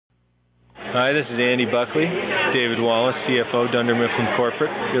Hi, this is Andy Buckley, David Wallace, CFO, Dunder Mifflin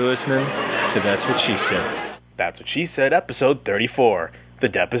Corporate. You're listening to That's What She Said. That's What She Said, episode 34,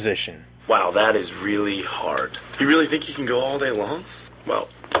 The Deposition. Wow, that is really hard. You really think you can go all day long? Well,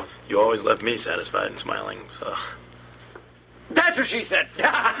 you always left me satisfied and smiling, so... That's what she said!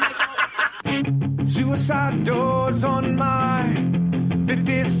 Suicide doors on my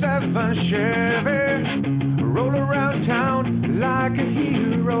 57 Chevy, roll around town like a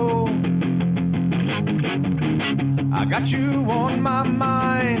hero. I got you on my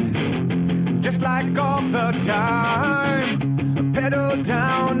mind, just like all the time. Pedal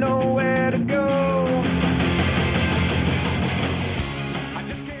down, nowhere to go.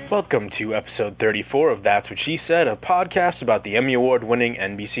 Welcome to episode 34 of That's What She Said, a podcast about the Emmy Award-winning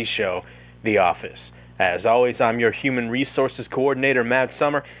NBC show, The Office. As always, I'm your Human Resources Coordinator, Matt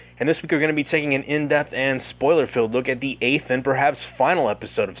Summer, and this week we're going to be taking an in-depth and spoiler-filled look at the 8th and perhaps final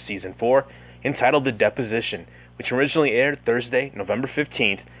episode of Season 4, entitled The Deposition, which originally aired Thursday, November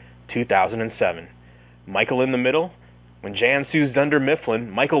 15th, 2007. Michael in the middle. When Jan sues Dunder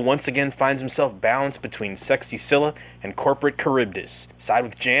Mifflin, Michael once again finds himself balanced between sexy Scylla and corporate Charybdis. Side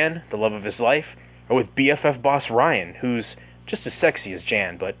with Jan, the love of his life, or with BFF boss Ryan, who's just as sexy as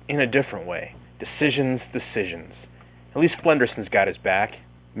Jan, but in a different way. Decisions. At least Flenderson's got his back.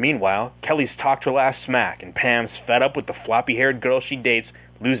 Meanwhile, Kelly's talked her last smack, and Pam's fed up with the floppy-haired girl she dates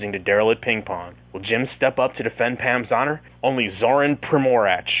losing to Daryl at ping pong. Will Jim step up to defend Pam's honor? Only Zoran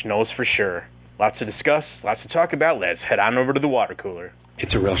Primorac knows for sure. Lots to discuss, lots to talk about. Let's head on over to the water cooler.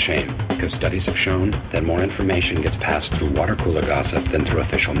 It's a real shame, because studies have shown that more information gets passed through water cooler gossip than through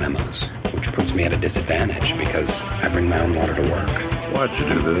official memos, which puts me at a disadvantage because I bring my own water to work. Why'd you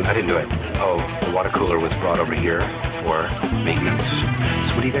do this? I didn't do it. Oh, the water cooler was brought over here for maintenance.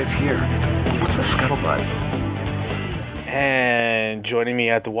 So what do you guys hear? What's the scuttlebutt? And joining me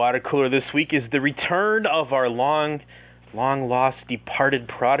at the water cooler this week is the return of our long-lost, departed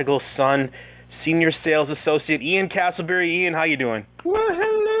prodigal son, Senior Sales Associate Ian Castleberry. Ian, how you doing? Well,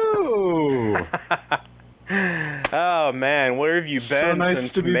 hello. Oh, man, where have you been so nice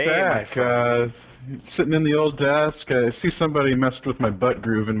since to be May, back. Sitting in the old desk. I see somebody messed with my butt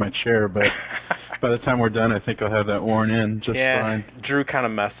groove in my chair, but by the time we're done, I think I'll have that worn in just fine. Drew kind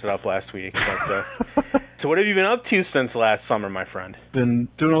of messed it up last week. But, so what have you been up to since last summer, my friend? Been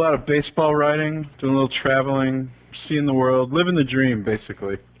doing a lot of baseball writing, doing a little traveling, seeing the world, living the dream,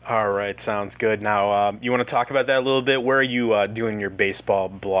 basically. All right, sounds good. Now, you want to talk about that a little bit? Where are you doing your baseball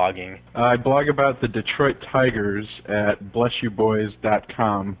blogging? I blog about the Detroit Tigers at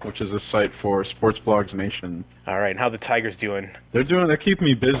blessyouboys.com, which is a site for Sports Blogs Nation. All right, and how the Tigers doing? They're keeping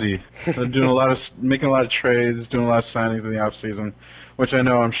me busy. They're doing making a lot of trades, doing a lot of signings in the off season, which I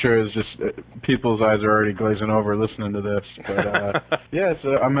know I'm sure is just people's eyes are already glazing over listening to this. But yeah,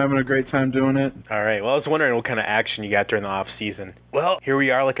 so I'm having a great time doing it. All right. Well, I was wondering what kind of action you got during the off season. Well, here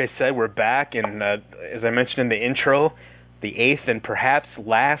we are. Like I said, we're back, and as I mentioned in the intro, the 8th and perhaps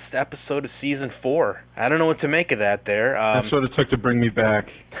last episode of season 4. I don't know what to make of that. There. That's what it took to bring me back.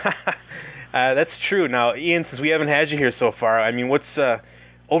 That's true. Now, Ian, since we haven't had you here so far, I mean, what's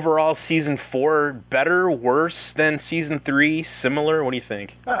overall, Season 4 better, worse than Season 3, similar? What do you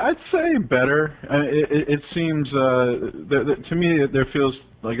think? I'd say better. It seems, to me, there feels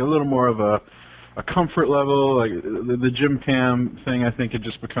like a little more of a comfort level. Like the Jim Pam thing, I think it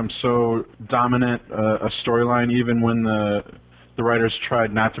just becomes so dominant a storyline, even when the writers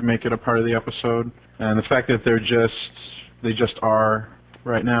tried not to make it a part of the episode. And the fact that they just are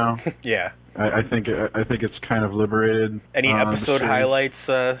right now. Yeah. I think it's kind of liberated. Any episode highlights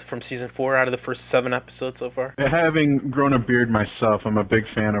from Season 4 out of the first 7 episodes so far? Having grown a beard myself, I'm a big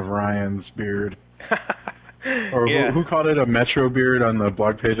fan of Ryan's beard. Or yeah. who called it a Metro beard on the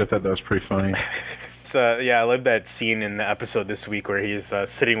blog page? I thought that was pretty funny. Yeah, I love that scene in the episode this week where he's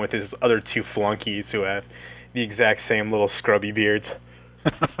sitting with his other 2 flunkies who have the exact same little scrubby beards.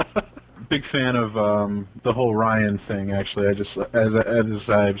 Big fan of the whole Ryan thing, actually. As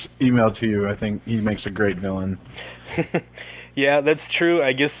I've emailed to you, I think he makes a great villain. Yeah, that's true.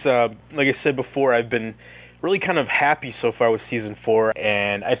 I guess, like I said before, I've been really kind of happy so far with Season 4,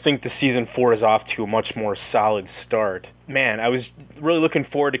 and I think the Season 4 is off to a much more solid start. Man, I was really looking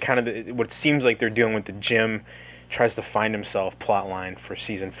forward to kind of what it seems like they're doing with the Jim tries to find himself plot line for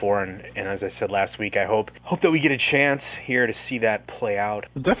Season 4, and as I said last week, I hope that we get a chance here to see that play out.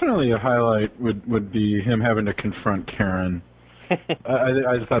 Definitely a highlight would be him having to confront Karen.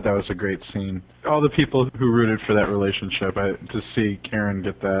 I just thought that was a great scene. All the people who rooted for that relationship, to see Karen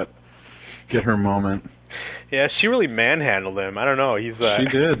get her moment. Yeah, she really manhandled him. I don't know. She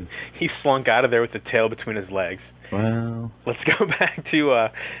did. He slunk out of there with the tail between his legs. Well, let's go back to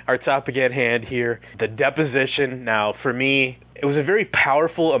our topic at hand here, the deposition. Now, for me, it was a very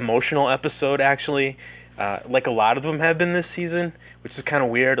powerful, emotional episode, actually, like a lot of them have been this season, which is kind of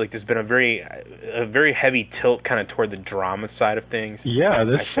weird. Like, there's been a very heavy tilt kind of toward the drama side of things. Yeah,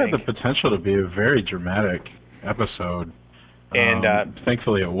 this had the potential to be a very dramatic episode. And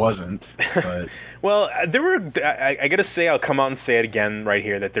thankfully it wasn't. But well, there were. I got to say, I'll come out and say it again right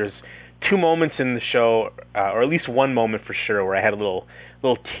here, that there's two moments in the show, or at least one moment for sure, where I had a little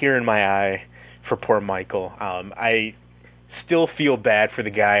tear in my eye for poor Michael. I still feel bad for the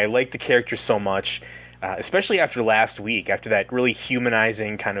guy. I like the character so much, especially after last week, after that really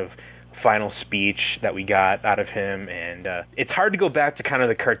humanizing kind of final speech that we got out of him. And it's hard to go back to kind of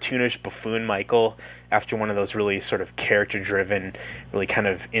the cartoonish buffoon Michael after one of those really sort of character-driven, really kind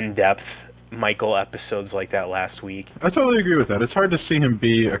of in-depth Michael episodes like that last week. I totally agree with that. It's hard to see him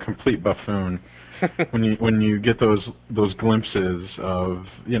be a complete buffoon when you get those glimpses of,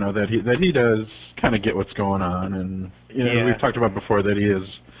 you know, that he does kind of get what's going on, and you know, we've talked about before that he is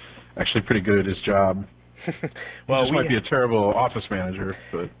actually pretty good at his job. Well, he might be a terrible office manager,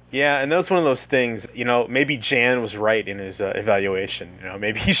 but yeah, and that's one of those things. You know, maybe Jan was right in his evaluation. You know,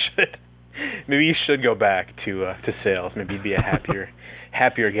 maybe he should go back to sales. Maybe he'd be a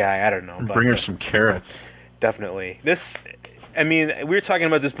happier guy. I don't know. Bring her some carrots. Definitely. I mean, we were talking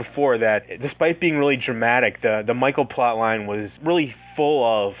about this before, that despite being really dramatic, the Michael plotline was really full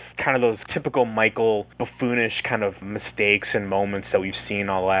of kind of those typical Michael buffoonish kind of mistakes and moments that we've seen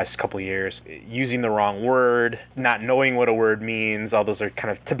all the last couple of years. Using the wrong word, not knowing what a word means, all those are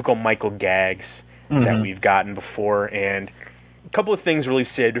kind of typical Michael gags that we've gotten before. And a couple of things really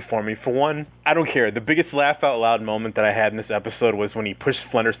saved it for me. For one, I don't care. The biggest laugh out loud moment that I had in this episode was when he pushed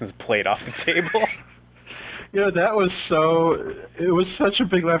Flenderson's plate off the table. You know, it was such a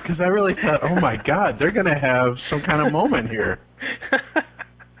big laugh, because I really thought, oh my God, they're going to have some kind of moment here.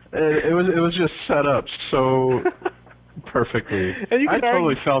 It was just set up so perfectly. I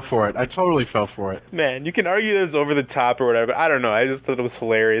totally fell for it. Man, you can argue that it's over the top or whatever. I don't know. I just thought it was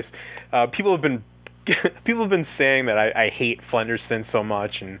hilarious. People have been saying that I hate Flenderson so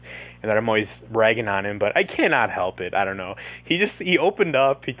much, and that I'm always ragging on him, but I cannot help it. I don't know. He opened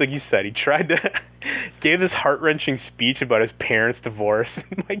up. Like you said, he tried to gave this heart-wrenching speech about his parents' divorce.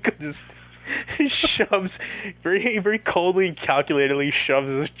 Michael just shoves very, very coldly and calculatedly shoves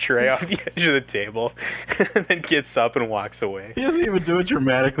his tray off the edge of the table, and then gets up and walks away. He doesn't even do it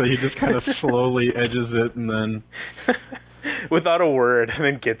dramatically. He just kind of slowly edges it, and then without a word, and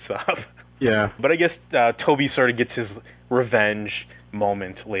then gets up. Yeah. But I guess Toby sort of gets his revenge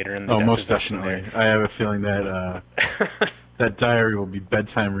moment later in the deposition. Oh, most definitely. I have a feeling that that diary will be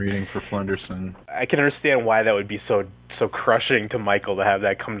bedtime reading for Flenderson. I can understand why that would be so crushing to Michael, to have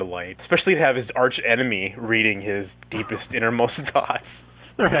that come to light, especially to have his arch enemy reading his deepest, innermost thoughts.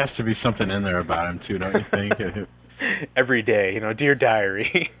 There has to be something in there about him too, don't you think? Every day, you know, dear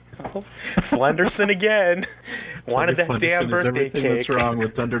diary, Flenderson again. Wanted that damn birthday cake. Everything that's wrong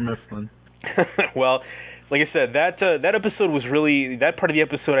with Dunder Mifflin. Well, like I said, that episode was really, that part of the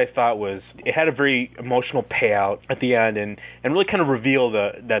episode I thought it had a very emotional payout at the end, and really kind of revealed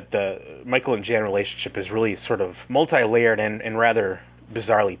that the Michael and Jan relationship is really sort of multi-layered and rather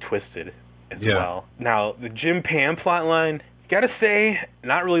bizarrely twisted as well. Now, the Jim Pam plotline, gotta say,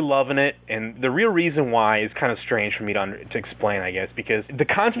 not really loving it, and the real reason why is kind of strange for me to explain, I guess, because the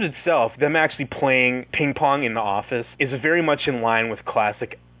concept itself, them actually playing ping pong in the office, is very much in line with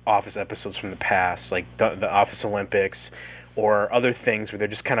classic Office episodes from the past, like the Office Olympics, or other things where they're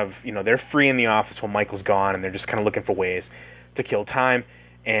just kind of, you know, they're free in the office while Michael's gone, and they're just kind of looking for ways to kill time.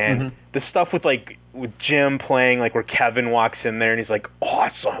 And the stuff with Jim playing, like where Kevin walks in there and he's like,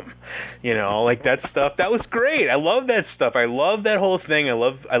 awesome, you know, like that stuff, that was great. I love that stuff. I love that whole thing. I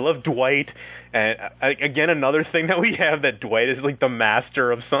love Dwight. And again, another thing that we have, that Dwight is like the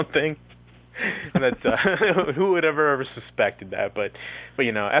master of something. That who would ever suspected that? But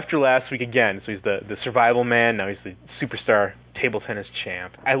you know, after last week again, so he's the survival man. Now he's the superstar table tennis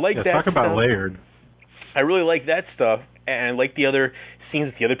champ. I like that. Talk about layered. I really like that stuff, and I like the other scenes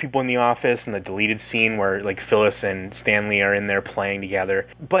with the other people in the office, and the deleted scene where like Phyllis and Stanley are in there playing together.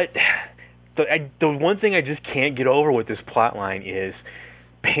 But the one thing I just can't get over with this plot line is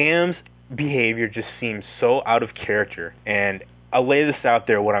Pam's behavior just seems so out of character, and I'll lay this out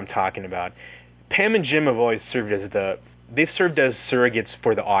there, what I'm talking about. Pam and Jim have always served as surrogates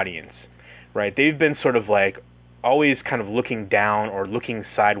for the audience, right? They've been sort of like always kind of looking down or looking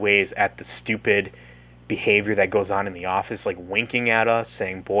sideways at the stupid behavior that goes on in the office, like winking at us,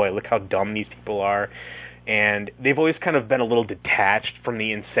 saying, boy, look how dumb these people are. And they've always kind of been a little detached from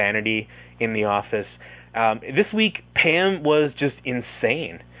the insanity in the office. This week, Pam was just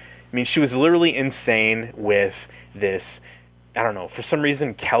insane. I mean, she was literally insane with this, I don't know, for some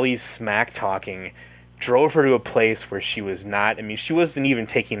reason, Kelly's smack-talking drove her to a place where she was not, I mean, she wasn't even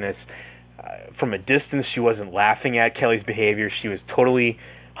taking this from a distance. She wasn't laughing at Kelly's behavior. She was totally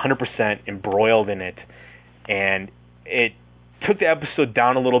 100% embroiled in it. And it took the episode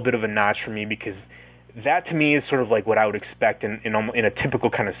down a little bit of a notch for me, because that to me is sort of like what I would expect in a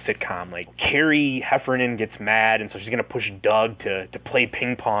typical kind of sitcom. Like, Carrie Heffernan gets mad, and so she's going to push Doug to play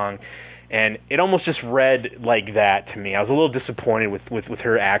ping pong. And it almost just read like that to me. I was a little disappointed with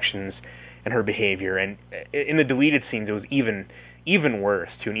her actions and her behavior. And in the deleted scenes, it was even worse,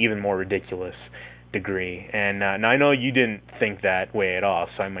 to an even more ridiculous degree. And now I know you didn't think that way at all,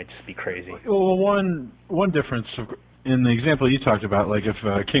 so I might just be crazy. Well, one difference in the example you talked about, like if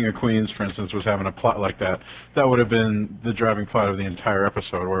King of Queens, for instance, was having a plot like that, that would have been the driving plot of the entire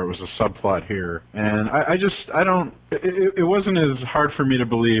episode, where it was a subplot here. And it wasn't as hard for me to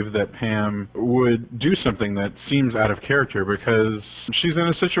believe that Pam would do something that seems out of character, because she's in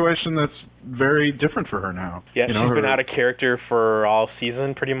a situation that's very different for her now. Yeah, she's been out of character for all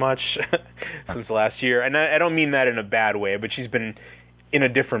season, pretty much, since last year. And I don't mean that in a bad way, but she's been in a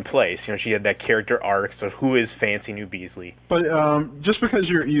different place. You know, she had that character arc, so who is Fancy New Beasley? But just because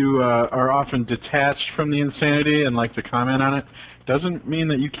you are often detached from the insanity and like to comment on it, doesn't mean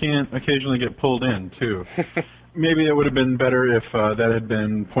that you can't occasionally get pulled in, too. Maybe it would have been better if that had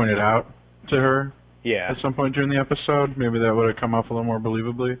been pointed out to her at some point during the episode. Maybe that would have come off a little more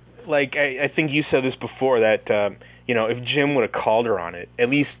believably. Like, I think you said this before, that, if Jim would have called her on it, at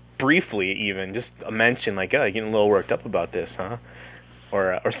least briefly even, just a mention, like, oh, you're getting a little worked up about this, huh?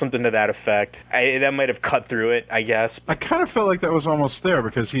 Or something to that effect. That might have cut through it, I guess. I kind of felt like that was almost there,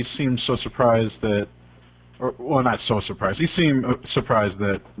 because he seemed so surprised that, well, not so surprised. He seemed surprised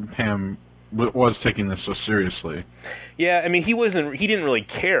that Pam was taking this so seriously. Yeah, I mean, he didn't really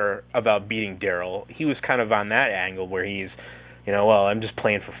care about beating Daryl. He was kind of on that angle where he's, well, I'm just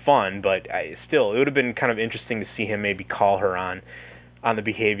playing for fun, but still, it would have been kind of interesting to see him maybe call her on the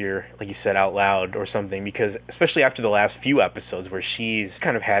behavior, like you said, out loud or something, because especially after the last few episodes where she's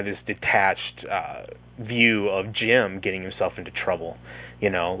kind of had this detached view of Jim getting himself into trouble,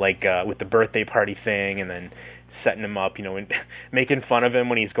 like with the birthday party thing, and then setting him up, and making fun of him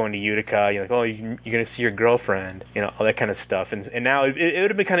when he's going to Utica, like, oh, you're going to see your girlfriend, all that kind of stuff. And now it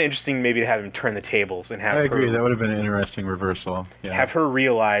would have been kind of interesting maybe to have him turn the tables and have I agree, that would have been an interesting reversal. Yeah. Have her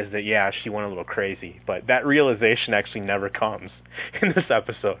realize that, she went a little crazy. But that realization actually never comes in this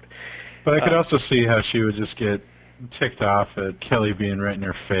episode. But I could also see how she would just get ticked off at Kelly being right in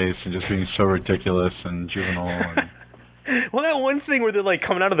her face and just being so ridiculous and juvenile. And well, that one thing where they're, like,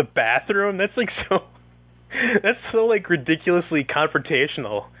 coming out of the bathroom, that's, like, so like ridiculously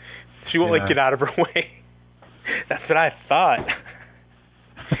confrontational. She won't like get out of her way. That's what I thought.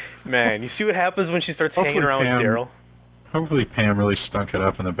 Man, you see what happens when she starts hanging around with Daryl? Hopefully Pam really stunk it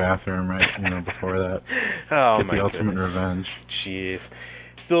up in the bathroom before that. Oh, get the ultimate revenge. Jeez.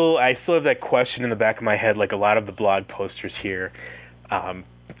 I still have that question in the back of my head, like a lot of the blog posters here. I'm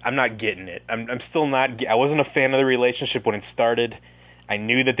not getting it. I'm still not. I wasn't a fan of the relationship when it started. I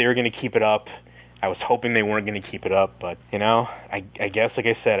knew that they were going to keep it up. I was hoping they weren't going to keep it up, but, I guess, like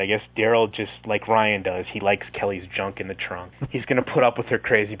I said, Daryl, just like Ryan does, he likes Kelly's junk in the trunk. He's going to put up with her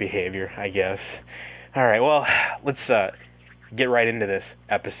crazy behavior, I guess. All right, well, let's get right into this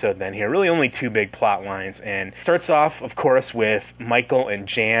episode then here. Really only two big plot lines, and it starts off, of course, with Michael and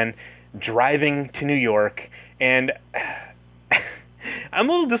Jan driving to New York, and I'm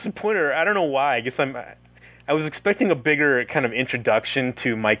a little disappointed. I don't know why. I was expecting a bigger kind of introduction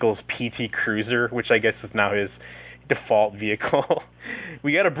to Michael's PT Cruiser, which I guess is now his default vehicle.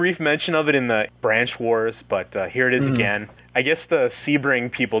 We got a brief mention of it in the Branch Wars, but here it is again. I guess the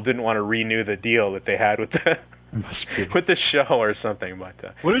Sebring people didn't want to renew the deal that they had with the show or something.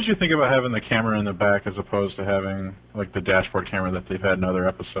 But what did you think about having the camera in the back as opposed to having like the dashboard camera that they've had in other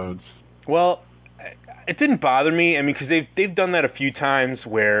episodes? Well, it didn't bother me. I mean, because they've done that a few times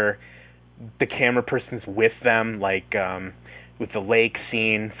where the camera person's with them, like with the lake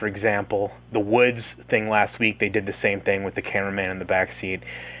scene, for example. The woods thing last week, they did the same thing with the cameraman in the back seat.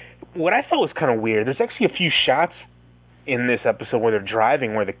 What I thought was kind of weird, there's actually a few shots in this episode where they're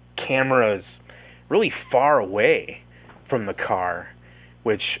driving where the camera is really far away from the car,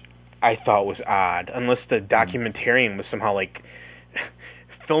 which I thought was odd, unless the documentarian was somehow like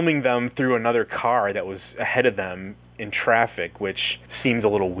filming them through another car that was ahead of them in traffic, which seems a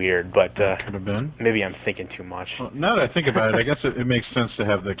little weird, but could have been. Maybe I'm thinking too much. Well, now that I think about it, I guess it makes sense to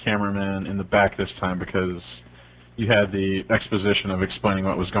have the cameraman in the back this time, because you had the exposition of explaining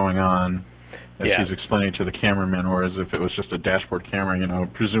what was going on as he's explaining to the cameraman, whereas if it was just a dashboard camera,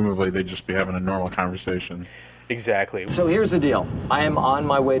 presumably they'd just be having a normal conversation. Exactly. So here's the deal. I am on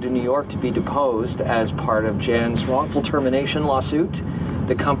my way to New York to be deposed as part of Jan's wrongful termination lawsuit.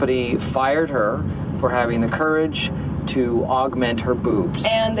 The company fired her for having the courage to augment her boobs.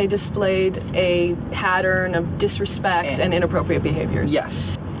 And they displayed a pattern of disrespect and inappropriate behaviors. Yes.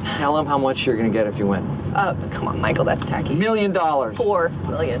 Tell them how much you're going to get if you win. Come on, Michael, that's tacky. $1 million. $4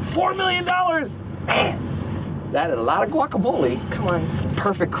 million. $4 million! Man, that is a lot of guacamole. Come on.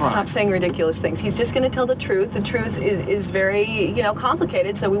 Perfect crime. Stop saying ridiculous things. He's just going to tell the truth. The truth is very,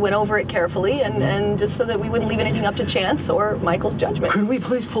 complicated, so we went over it carefully and just so that we wouldn't leave anything up to chance or Michael's judgment. Could we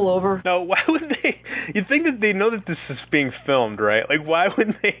please pull over? No, why would they? You'd think that they know that this is being filmed, right? Like, why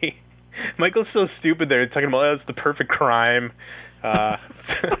wouldn't they? Michael's so stupid there, talking about, it's the perfect crime.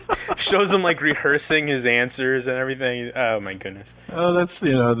 Shows him, rehearsing his answers and everything. Oh, my goodness. Oh, that's,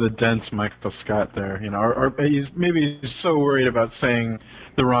 the dense Michael Scott there, or he's so worried about saying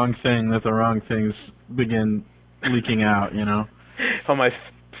the wrong thing that the wrong things begin leaking out, Oh, my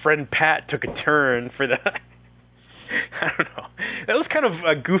friend Pat took a turn for that. I don't know. That was kind of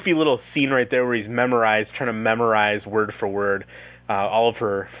a goofy little scene right there where he's trying to memorize word for word all of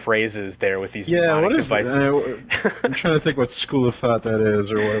her phrases there with these mnemonic devices. I'm trying to think what school of thought that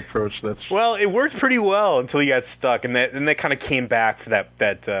is or what approach that's... Well, it worked pretty well until he got stuck, and that kind of came back for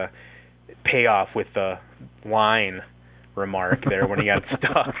that payoff with the line remark there when he got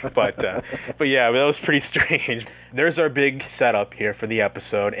stuck. But yeah, that was pretty strange. There's our big setup here for the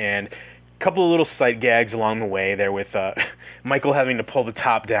episode, and a couple of little sight gags along the way there with Michael having to pull the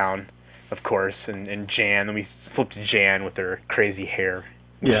top down, of course, and Jan, and we flipped to Jan with her crazy hair.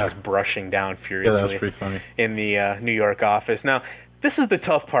 She's brushing down furiously. Yeah, that was pretty funny. In the New York office. Now, this is the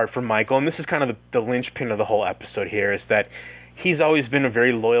tough part for Michael, and this is kind of the linchpin of the whole episode here, is that he's always been a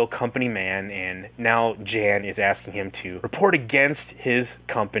very loyal company man, and now Jan is asking him to report against his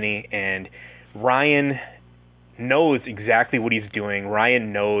company, and Ryan knows exactly what he's doing.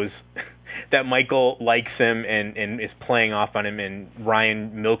 Ryan knows that Michael likes him and is playing off on him, and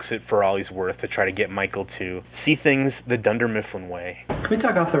Ryan milks it for all he's worth to try to get Michael to see things the Dunder Mifflin way. Can we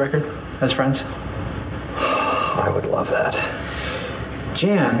talk off the record as friends? I would love that.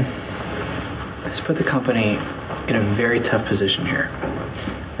 Jan has put the company in a very tough position here.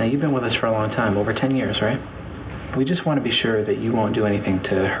 Now, you've been with us for a long time, over 10 years, right? We just want to be sure that you won't do anything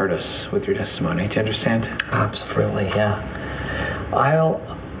to hurt us with your testimony. Do you understand? Absolutely, yeah.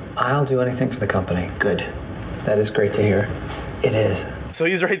 I'll do anything for the company. Good. That is great to hear. It is. So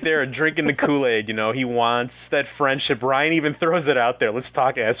he's right there drinking the Kool-Aid, He wants that friendship. Ryan even throws it out there. Let's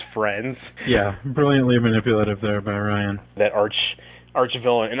talk as friends. Yeah, brilliantly manipulative there by Ryan. That arch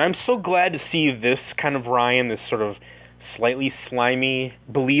villain. And I'm so glad to see this kind of Ryan, this sort of slightly slimy,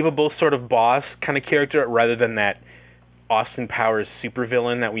 believable sort of boss kind of character, rather than that Austin Powers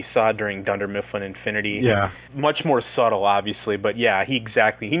supervillain that we saw during Dunder Mifflin Infinity. Yeah. Much more subtle, obviously, but yeah, he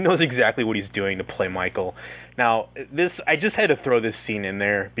knows exactly what he's doing to play Michael. Now, I just had to throw this scene in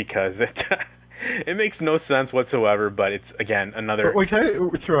there because it makes no sense whatsoever, but it's, again, another... Wait, can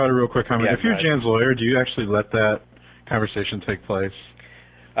I throw out a real quick comment? Yeah, if you're Jan's lawyer, do you actually let that conversation take place?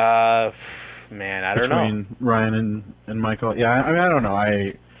 Man, I don't know. Between Ryan and Michael? Yeah, I mean, I don't know.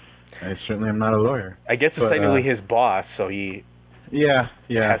 I certainly am not a lawyer. I guess it's technically his boss, so he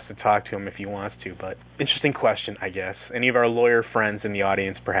has to talk to him if he wants to. But interesting question, I guess. Any of our lawyer friends in the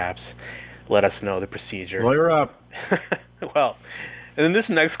audience, perhaps, let us know the procedure. Lawyer up. Well, and then this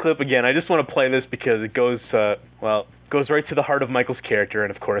next clip, again, I just want to play this because it goes right to the heart of Michael's character,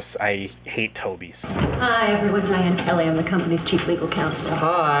 and of course, I hate Toby's. Hi, everyone. Diane Kelly. I'm the company's chief legal counsel.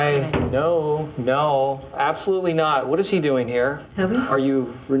 Hi. No, absolutely not. What is he doing here? Toby? Are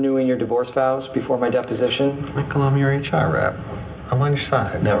you renewing your divorce vows before my deposition? Michael, I'm your HR rep. I'm on your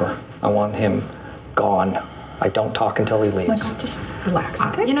side. Never. I want him gone. I don't talk until he leaves. Michael, just relax,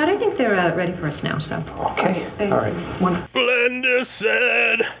 okay? I don't think they're ready for us now, so... Okay. All right. Blender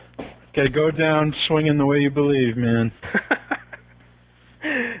said... Gotta go down swinging the way you believe, man.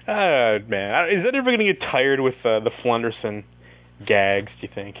 Man. Is that ever going to get tired with the Flunderson gags, do you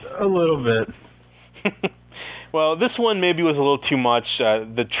think? A little bit. Well, this one maybe was a little too much.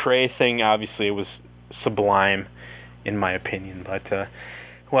 The Trey thing, obviously, it was sublime, in my opinion. But,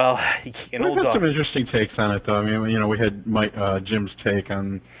 well, you can't hold We've got off. some interesting takes on it, though. I mean, we had Jim's take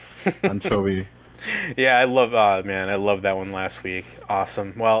on Toby. Yeah, I love that one last week.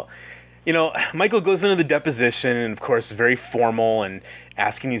 Awesome. Well, Michael goes into the deposition, and, of course, very formal and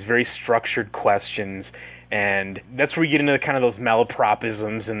asking these very structured questions. And that's where we get into kind of those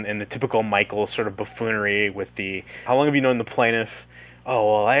malapropisms and the typical Michael sort of buffoonery with the, how long have you known the plaintiff?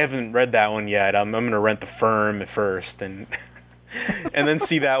 oh, well, I haven't read that one yet. I'm going to rent The Firm first and and then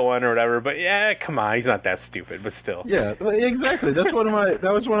see that one or whatever. But yeah, come on, he's not that stupid, but still. Yeah, exactly. That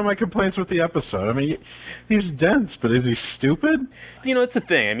was one of my complaints with the episode. I mean, he's dense, but is he stupid? You know, it's the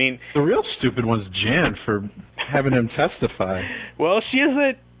thing. I mean, the real stupid one's Jan for having him testify. Well, she has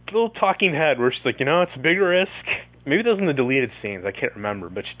that little talking head where she's like, it's a big risk. Maybe those in the deleted scenes, I can't remember,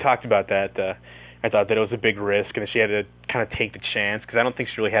 but she talked about that. I thought that it was a big risk and that she had to kind of take the chance because I don't think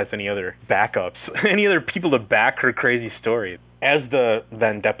she really has any other backups, any other people to back her crazy story. As the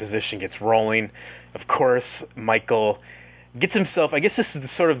then deposition gets rolling, of course, Michael gets himself, I guess this is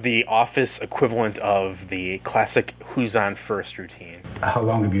sort of the office equivalent of the classic Who's On First routine. How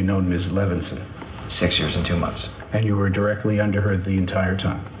long have you known Ms. Levinson? 6 years and 2 months. And you were directly under her the entire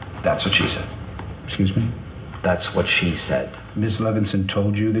time? That's what she said. Excuse me? That's what she said. Ms. Levinson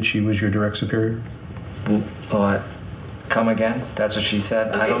told you that she was your direct superior? What? Come again? That's what she said?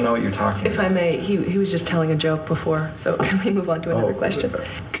 Okay. I don't know what you're talking about. If I may, he was just telling a joke before, so can we move on to another question?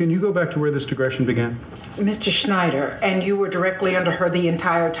 Can you go back to where this digression began? Mr. Schneider, and you were directly under her the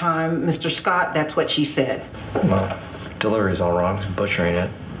entire time. Mr. Scott, that's what she said. Well, delivery's all wrong. She's butchering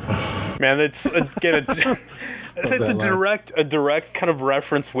it. Man, that's a direct kind of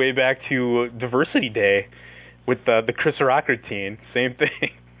reference way back to Diversity Day with the Chris Rock routine. Same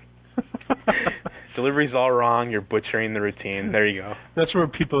thing. Delivery's all wrong. You're butchering the routine. There you go. That's where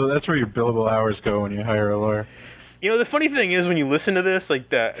your billable hours go when you hire a lawyer. The funny thing is when you listen to this, like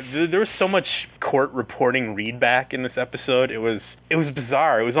there was so much court reporting readback in this episode. It was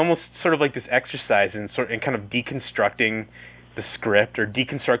bizarre. It was almost sort of like this exercise in kind of deconstructing the script or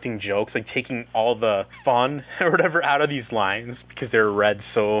deconstructing jokes, like taking all the fun or whatever out of these lines because they're read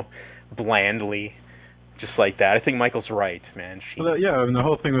so blandly, just like that. I think Michael's right, man. Yeah, and the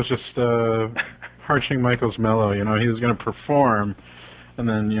whole thing was just harshing Michael's mellow. He was going to perform, and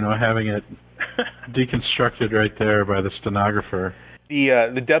then having it deconstructed right there by the stenographer.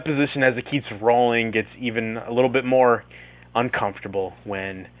 The deposition, as it keeps rolling, gets even a little bit more uncomfortable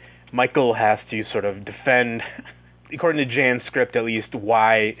when Michael has to sort of defend, according to Jan's script at least,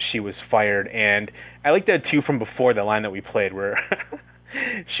 why she was fired. And I like that too from before, the line that we played where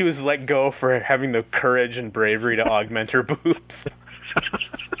she was let go for having the courage and bravery to augment her boobs.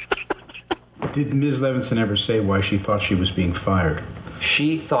 Did Ms. Levinson ever say why she thought she was being fired?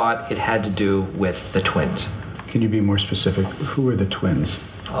 She thought it had to do with the twins. Can you be more specific? Who are the twins?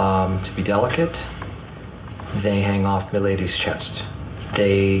 To be delicate, they hang off Milady's chest.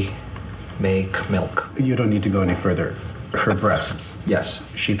 They make milk. You don't need to go any further. Her breasts. Yes.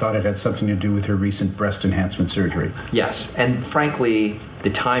 She thought it had something to do with her recent breast enhancement surgery. Yes, and frankly,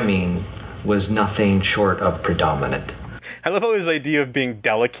 the timing was nothing short of predominant. I love how his idea of being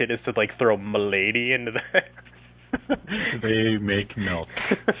delicate is to throw Milady into that. They make milk.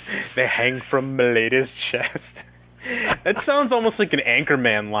 They hang from Milady's chest. That sounds almost like an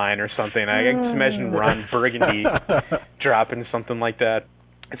Anchorman line or something. I can just imagine Ron Burgundy dropping something like that.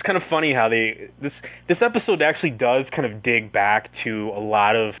 It's kind of funny how this episode actually does kind of dig back to a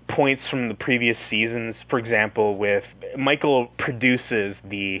lot of points from the previous seasons. For example, with Michael produces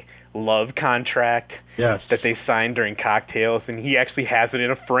the love contract that they signed during cocktails, and he actually has it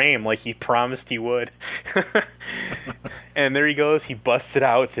in a frame like he promised he would. And there he goes, he busts it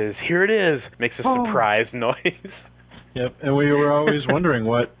out, says, "Here it is," makes a surprise noise. Yep, and we were always wondering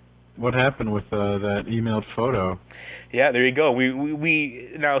what happened with that emailed photo. Yeah, there you go. We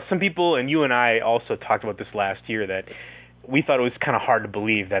now, some people, and you and I also talked about this last year, that we thought it was kind of hard to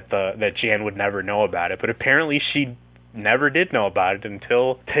believe that Jan would never know about it, but apparently she never did know about it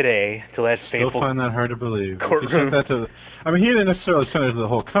until today, till that fateful. Still find that hard to believe. Courtroom. He didn't necessarily send it to the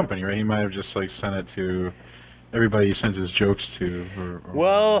whole company, right? He might have just sent it to everybody he sends his jokes to.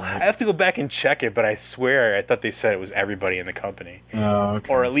 Well, I have to go back and check it, but I swear I thought they said it was everybody in the company. Oh, okay.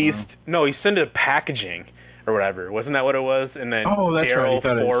 Or at least, no, he sent it packaging or whatever. Wasn't that what it was? And then Daryl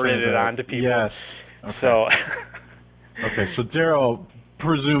forwarded it on to people. Yes. Okay. So. Okay, so Daryl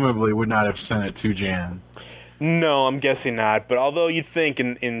presumably would not have sent it to Jan. No, I'm guessing not. But although you'd think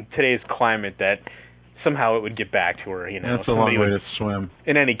in today's climate that somehow it would get back to her, That's a long way to swim.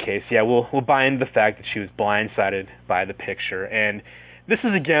 In any case, yeah, we'll buy into the fact that she was blindsided by the picture. And this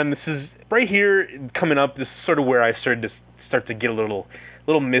is right here coming up. This is sort of where I started to get a little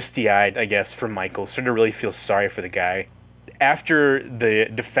misty-eyed, I guess, for Michael. Started to really feel sorry for the guy. After the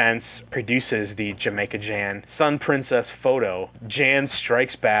defense produces the Jamaica Jan Sun Princess photo, Jan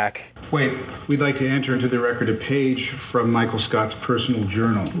strikes back. Wait, we'd like to enter into the record a page from Michael Scott's personal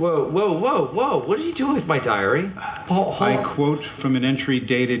journal. Whoa. What are you doing with my diary? I quote from an entry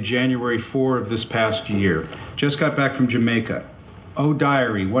dated January 4 of this past year. Just got back from Jamaica. Oh,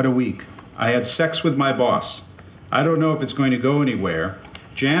 diary, what a week. I had sex with my boss. I don't know if it's going to go anywhere.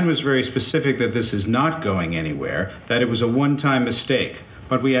 Jan was very specific that this is not going anywhere, that it was a one-time mistake.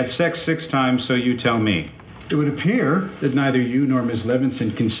 But we had sex 6 times, so you tell me. It would appear that neither you nor Ms.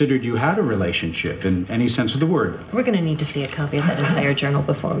 Levinson considered you had a relationship in any sense of the word. We're going to need to see a copy of that entire journal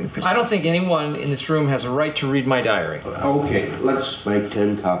before we proceed. I don't think anyone in this room has a right to read my diary. Okay, let's make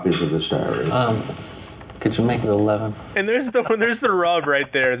 10 copies of this diary. Could you make it 11? And there's the rub right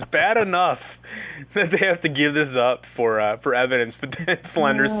there. It's bad enough that they have to give this up for evidence, but then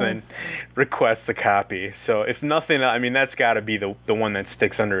Flenderson requests a copy. So if nothing, I mean, that's got to be the one that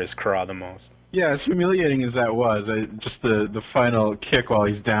sticks under his craw the most. Yeah, as humiliating as that was, just the final kick while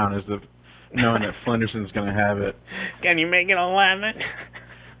he's down is knowing that Flenderson's going to have it. Can you make it 11?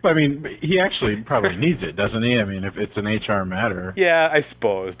 But, I mean, he actually probably needs it, doesn't he? I mean, if it's an HR matter. Yeah, I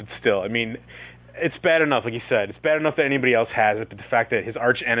suppose, but still, I mean, it's bad enough, like you said. It's bad enough that anybody else has it, but the fact that his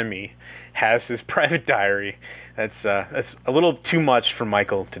arch enemy has his private diary, that's a little too much for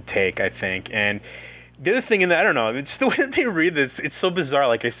Michael to take, I think. And the other thing, I don't know, it's the way that they read this, it's so bizarre,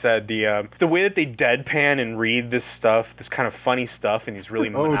 like I said, the way that they deadpan and read this stuff, this kind of funny stuff in these really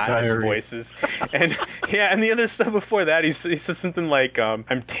monotonous voices. And yeah, and the other stuff before that, he says something like,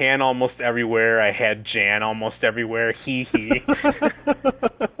 I'm tan almost everywhere, I had Jan almost everywhere, hee.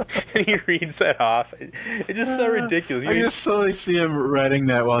 And he reads that off. It's just so ridiculous. I just slowly see him writing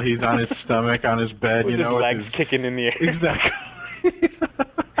that while he's on his stomach, on his bed, with his legs kicking in the air. Exactly.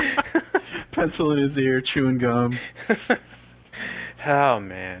 Pencil in his ear, chewing gum. Oh,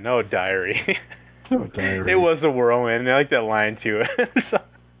 man. No diary. No diary. It was a whirlwind. I like that line, too. So,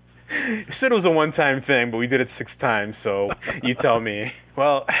 you said it was a one-time thing, but we did it 6 times, so you tell me.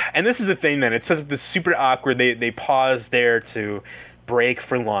 Well, and this is the thing, then. It says it's super awkward. They pause there to break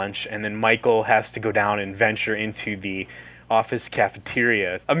for lunch, and then Michael has to go down and venture into the office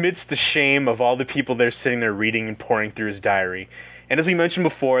cafeteria amidst the shame of all the people there sitting there reading and pouring through his diary. And as we mentioned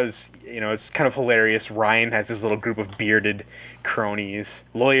before, it's kind of hilarious. Ryan has his little group of bearded cronies,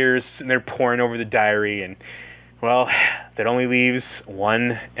 lawyers, and they're poring over the diary, and, well, that only leaves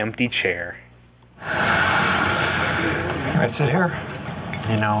one empty chair. I sit here.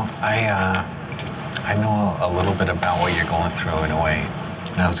 You know, I know a little bit about what you're going through in a way.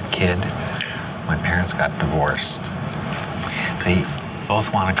 When I was a kid, my parents got divorced. They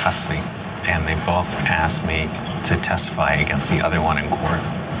both wanted custody, and they both asked me to testify against the other one in court.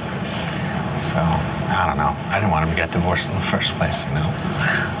 So, I don't know. I didn't want them to get divorced in the first place, you know.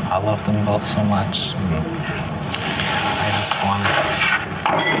 I love them both so much. I just wanted...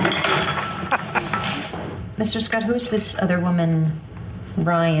 Mr. Scott, who is this other woman,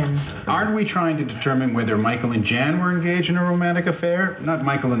 Ryan? Aren't we trying to determine whether Michael and Jan were engaged in a romantic affair? Not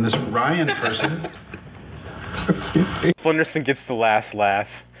Michael and this Ryan person. Flenderson gets the last laugh,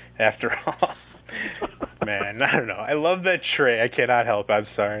 after all. Man, I don't know. I love that tray. I cannot help. I'm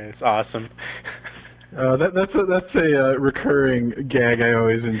sorry. It's awesome. That's a recurring gag I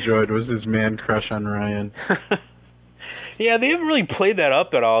always enjoyed, was his man crush on Ryan. Yeah, they haven't really played that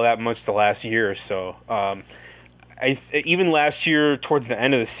up at all that much the last year or so. Even last year, towards the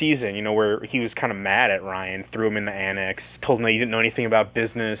end of the season, you know, where he was kind of mad at Ryan, threw him in the annex, told him that he didn't know anything about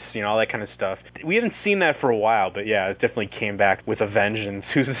business, you know, all that kind of stuff. We haven't seen that for a while, but yeah, it definitely came back with a vengeance.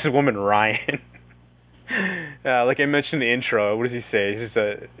 Who's this woman, Ryan? Like I mentioned in the intro, what does he say? He's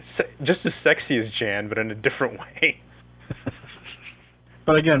just as sexy as Jan, but in a different way.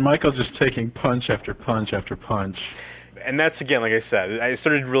 But again, Michael's just taking punch after punch after punch. And that's, again, like I said, I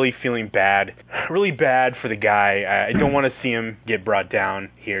started really feeling bad for the guy. I don't want to see him get brought down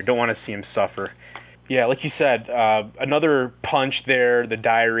here. Don't want to see him suffer. Yeah, like you said, another punch there, the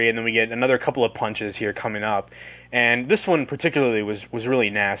diary, and then we get another couple of punches here coming up. And this one particularly was really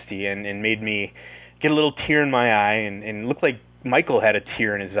nasty and made me get a little tear in my eye, and looked like Michael had a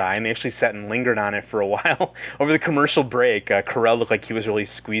tear in his eye, and they actually sat and lingered on it for a while. Over the commercial break, Carell looked like he was really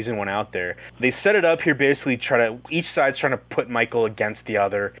squeezing one out there. They set it up here, basically each side's trying to put Michael against the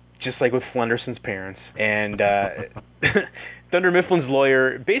other, just like with Flenderson's parents. And Dunder Mifflin's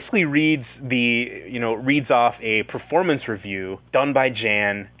lawyer basically reads off a performance review done by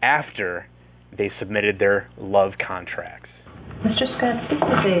Jan after they submitted their love contracts. Mr. Scott, this is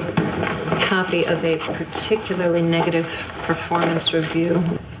a copy of a particularly negative performance review.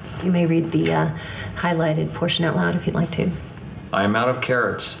 You may read the highlighted portion out loud if you'd like to. I am out of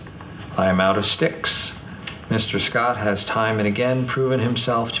carrots. I am out of sticks. Mr. Scott has time and again proven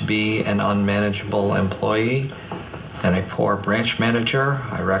himself to be an unmanageable employee and a poor branch manager.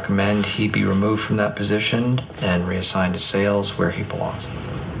 I recommend he be removed from that position and reassigned to sales where he belongs.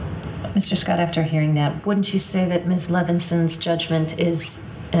 Mr. Scott, after hearing that, wouldn't you say that Ms. Levinson's judgment is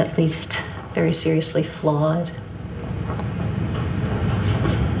at least very seriously flawed?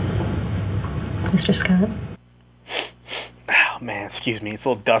 Mr. Scott? Oh, man, excuse me. It's a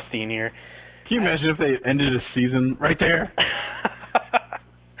little dusty in here. Can you imagine if they ended a season right there?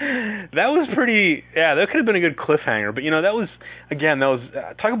 That was pretty, that could have been a good cliffhanger. But, that was,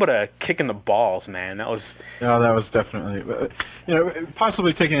 talk about a kick in the balls, man. That was... No, that was definitely,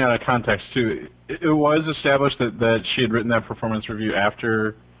 possibly taken out of context, too. It was established that she had written that performance review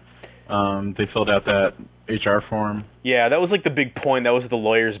after they filled out that HR form. Yeah, that was like the big point. That was the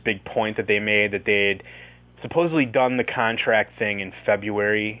lawyer's big point that they made, that they'd supposedly done the contract thing in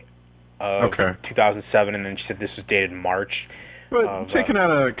February of 2007, and then she said this was dated March. But taken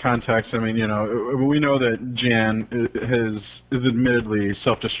out of context, I mean, we know that Jan is admittedly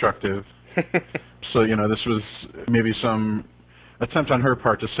self-destructive. So, this was maybe some attempt on her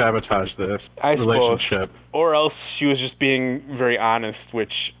part to sabotage this relationship. Suppose. Or else she was just being very honest,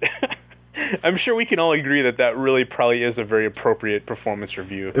 which I'm sure we can all agree that really probably is a very appropriate performance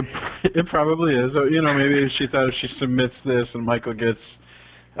review. It probably is. Maybe she thought if she submits this and Michael gets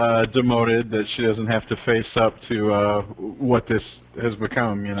demoted, that she doesn't have to face up to what this has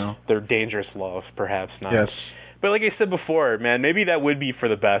become, Their dangerous love, perhaps not. Yes. But like I said before, man, maybe that would be for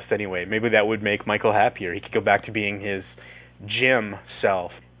the best anyway. Maybe that would make Michael happier. He could go back to being his Jim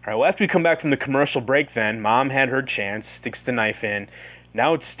self. All right, well, after we come back from the commercial break then, Mom had her chance, sticks the knife in.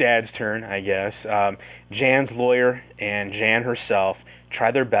 Now it's Dad's turn, I guess. Jan's lawyer and Jan herself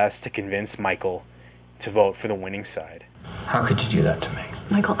try their best to convince Michael to vote for the winning side. How could you do that to me?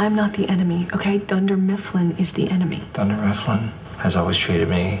 Michael, I'm not the enemy, okay? Dunder Mifflin is the enemy. Dunder Mifflin has always treated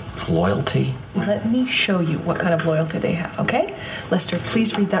me with loyalty. Let me show you what kind of loyalty they have, okay? Lester, please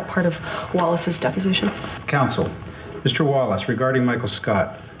read that part of Wallace's deposition. Counsel, Mr. Wallace, regarding Michael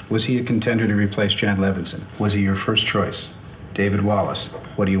Scott, was he a contender to replace Jan Levinson? Was he your first choice? David Wallace,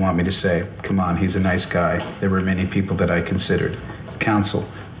 what do you want me to say? Come on, he's a nice guy. There were many people that I considered. Counsel,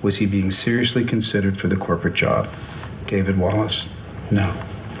 was he being seriously considered for the corporate job? David Wallace, no.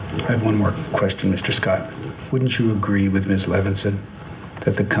 I have one more question, Mr. Scott. Wouldn't you agree with Ms. Levinson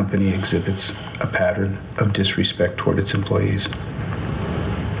that the company exhibits a pattern of disrespect toward its employees?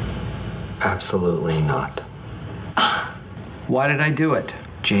 Absolutely not. Why did I do it?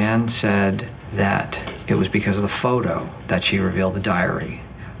 Jan said that it was because of the photo that she revealed the diary,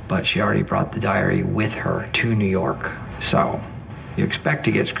 but she already brought the diary with her to New York. So, you expect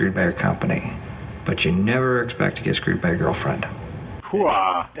to get screwed by your company, but you never expect to get screwed by your girlfriend.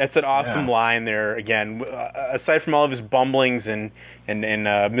 That's an awesome line there. Again, aside from all of his bumblings and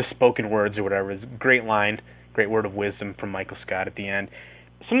misspoken words or whatever, it's a great line, great word of wisdom from Michael Scott at the end.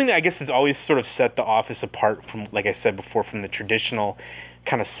 Something that I guess has always sort of set The Office apart from, like I said before, from the traditional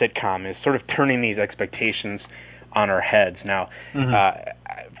kind of sitcom is sort of turning these expectations on our heads. Now,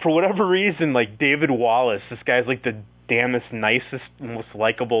 for whatever reason, like David Wallace, this guy's like the damnest, nicest, most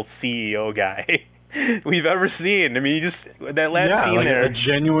likable CEO guy we've ever seen. I mean, that last scene like there, a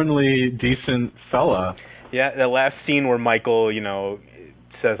genuinely decent fella. Yeah, that last scene where Michael,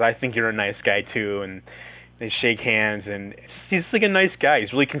 says, "I think you're a nice guy too," and they shake hands, and he's like a nice guy.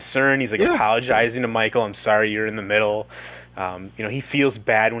 He's really concerned. He's like apologizing to Michael. "I'm sorry, you're in the middle." He feels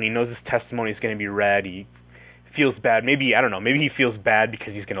bad when he knows his testimony is going to be read. He feels bad. Maybe, I don't know, maybe he feels bad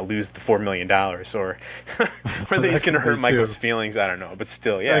because he's going to lose the $4 million or whether he's going to hurt Michael's feelings. I don't know, but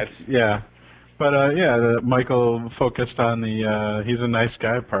still, But Michael focused on the he's a nice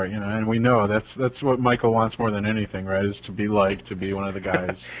guy part, and we know that's what Michael wants more than anything, right? Is to be liked, to be one of the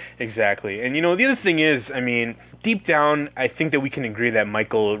guys. Exactly. And the other thing is, I mean, deep down, I think that we can agree that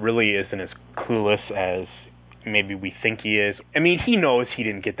Michael really isn't as clueless as maybe we think he is. I mean, he knows he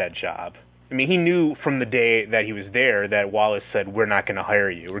didn't get that job. I mean, he knew from the day that he was there that Wallace said, "We're not going to hire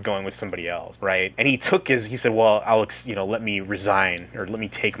you. We're going with somebody else," right? And he said, "Well, Alex, let me resign or let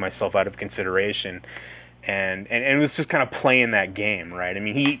me take myself out of consideration," and it was just kind of playing that game, right? I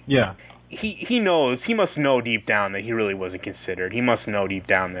mean, he knows, he must know deep down that he really wasn't considered. He must know deep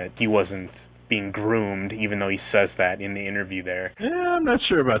down that he wasn't being groomed, even though he says that in the interview there. Yeah, I'm not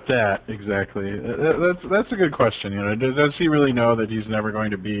sure about that exactly. That's a good question. Does he really know that he's never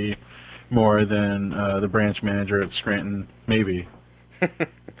going to be more than the branch manager at Scranton? Maybe.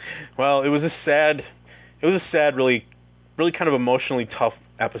 Well, it was a sad, really, really kind of emotionally tough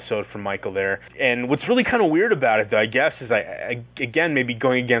episode for Michael there. And what's really kind of weird about it, though, I guess, is again, maybe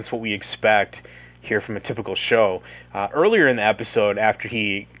going against what we expect here from a typical show. Earlier in the episode, after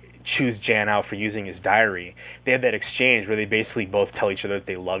he chews Jan out for using his diary, they had that exchange where they basically both tell each other that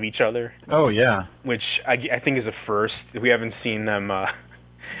they love each other. Oh, yeah. Which I think is a first. We haven't seen them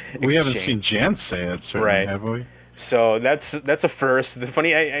We haven't seen Jan say it, certainly, have we? So that's a first. The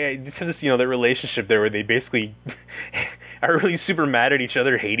funny, I just have this, that relationship there where they basically are really super mad at each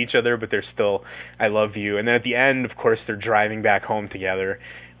other, hate each other, but they're still, I love you. And then at the end, of course, they're driving back home together,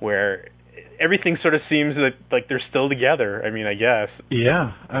 where everything sort of seems like they're still together. I mean, I guess.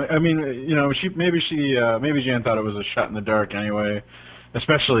 Yeah, I mean, maybe Jan thought it was a shot in the dark anyway,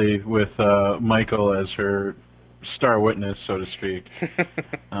 especially with Michael as her star witness, so to speak.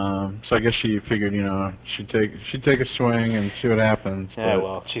 So I guess she figured, she'd take a swing and see what happens. Yeah,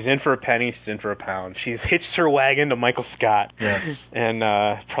 well, she's in for a penny, she's in for a pound. She's hitched her wagon to Michael Scott. Yes. And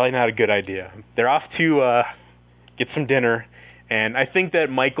probably not a good idea. They're off to get some dinner, and I think that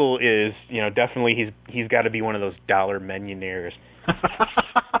Michael is, definitely he's got to be one of those dollar millionaires.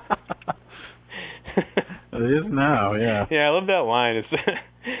 It is now, yeah. Yeah, I love that line. It's,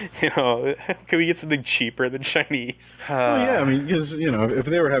 can we get something cheaper than Chinese? Well, yeah, I mean, because, if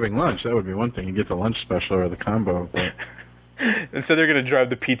they were having lunch, that would be one thing. You get the lunch special or the combo. But... And so they're going to drive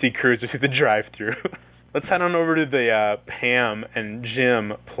the PT Cruiser through the drive-thru. Let's head on over to the Pam and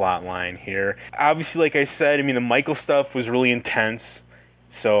Jim plot line here. Obviously, like I said, the Michael stuff was really intense,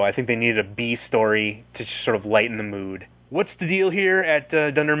 so I think they needed a B story to sort of lighten the mood. What's the deal here at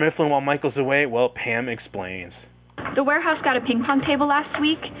Dunder Mifflin while Michael's away? Well, Pam explains. The warehouse got a ping pong table last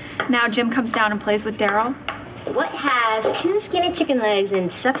week. Now Jim comes down and plays with Daryl. What has two skinny chicken legs and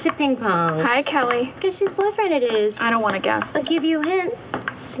sucks at ping pong? Hi, Kelly. Guess whose boyfriend it is? I don't want to guess. I'll give you a hint.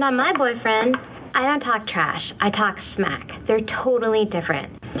 It's not my boyfriend. I don't talk trash. I talk smack. They're totally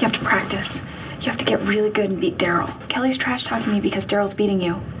different. You have to practice. You have to get really good and beat Daryl. Kelly's trash talking me because Daryl's beating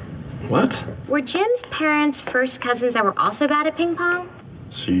you. What? Were Jim's parents first cousins that were also bad at ping pong?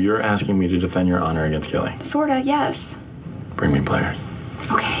 So you're asking me to defend your honor against Kelly? Sorta, yes. Bring me players.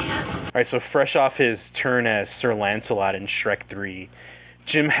 Okay. All right, so fresh off his turn as Sir Lancelot in Shrek 3,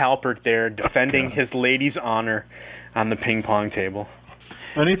 Jim Halpert there defending his lady's honor on the ping pong table.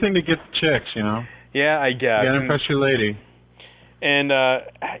 Anything to get the chicks, Yeah, I guess. You gotta impress your lady. And,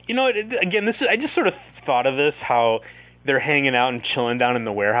 again, I just sort of thought of this, how they're hanging out and chilling down in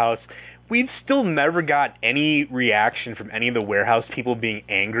the warehouse. We've still never got any reaction from any of the warehouse people being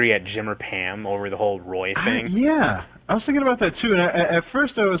angry at Jim or Pam over the whole Roy thing. Yeah, I was thinking about that too. And at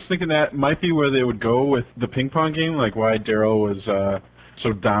first I was thinking that might be where they would go with the ping pong game, like why Daryl was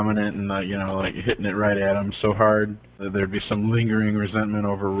so dominant and like hitting it right at him so hard that there'd be some lingering resentment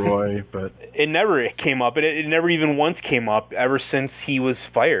over Roy. But it never came up. It never even once came up ever since he was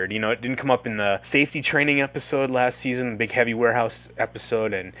fired. It didn't come up in the safety training episode last season, the big heavy warehouse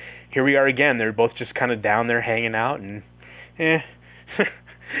episode, and here we are again. They're both just kind of down there hanging out, and I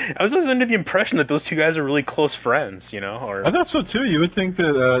was under the impression that those two guys are really close friends, Or I thought so too. You would think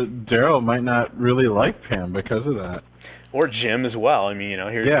that Daryl might not really like Pam because of that. Or Jim as well.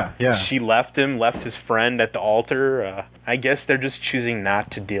 She left him, left his friend at the altar. I guess they're just choosing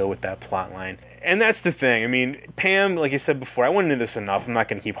not to deal with that plot line. And that's the thing. Pam, like I said before, I went into this enough. I'm not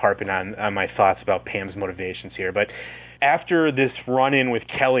going to keep harping on my thoughts about Pam's motivations here. But after this run-in with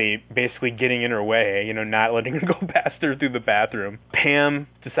Kelly basically getting in her way, not letting her go past her through the bathroom, Pam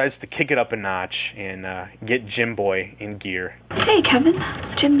decides to kick it up a notch and get Jim Boy in gear. Hey, Kevin.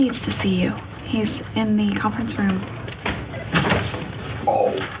 Jim needs to see you. He's in the conference room.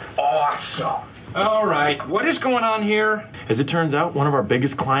 Oh, awesome. All right, what is going on here? As it turns out, one of our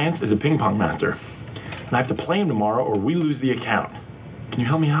biggest clients is a ping pong master. And I have to play him tomorrow or we lose the account. Can you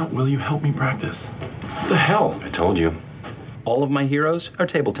help me out? Will you help me practice? What the hell? I told you. All of my heroes are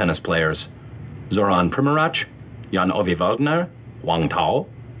table tennis players. Zoran Primorac, Jan-Ove Wagner, Wang Tao,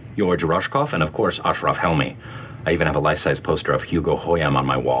 George Roshkov, and of course Ashraf Helmi. I even have a life-size poster of Hugo Hoyam on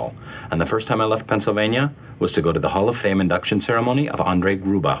my wall. And the first time I left Pennsylvania was to go to the Hall of Fame induction ceremony of Andre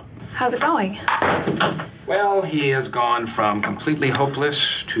Gruba. How's it going? Well, he has gone from completely hopeless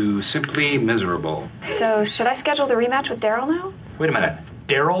to simply miserable. So, should I schedule the rematch with Daryl now? Wait a minute.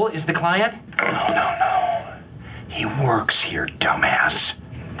 Daryl is the client? No. He works here, dumbass.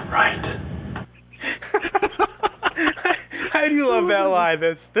 Right. I do love that line.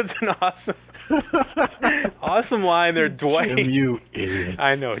 That's an awesome line there, Dwight. Jim, you idiot.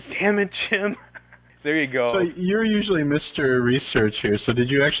 I know. Damn it, Jim. There you go. So you're usually Mr. Research here, so did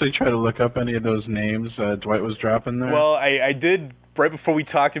you actually try to look up any of those names Dwight was dropping there? Well, I did, right before we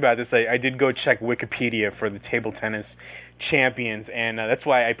talked about this, I did go check Wikipedia for the table tennis champions, and that's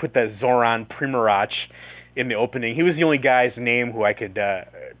why I put that Zoran Primorac in the opening. He was the only guy's name who I could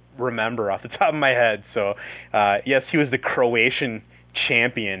remember off the top of my head. So, yes, he was the Croatian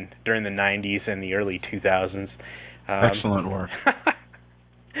champion during the 90s and the early 2000s. Excellent work.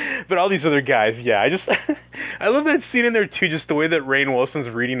 But all these other guys, yeah, I love that scene in there, too, just the way that Rainn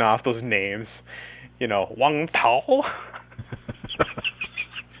Wilson's reading off those names. You know, Wang Tao.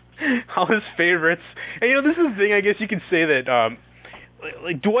 All his favorites. And, you know, this is the thing, I guess you could say that,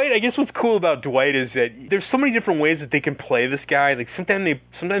 like, Dwight, I guess what's cool about Dwight is that there's so many different ways that they can play this guy. Like,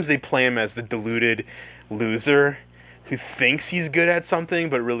 sometimes they play him as the deluded loser who thinks he's good at something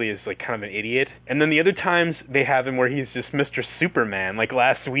but really is, like, kind of an idiot. And then the other times they have him where he's just Mr. Superman, like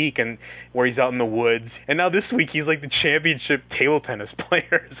last week, and where he's out in the woods. And now this week he's, like, the championship table tennis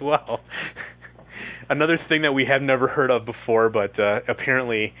player as well. Another thing that we have never heard of before, but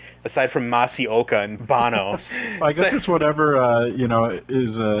apparently, aside from Masioka and Bono. Well, I guess it's whatever,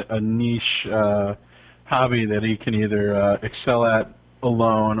 is a niche hobby that he can either excel at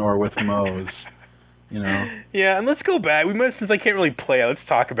alone or with Moe's, you know. Yeah, and let's go back. Since I can't really play, let's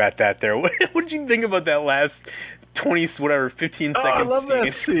talk about that there. What did you think about that last 15 seconds? I love that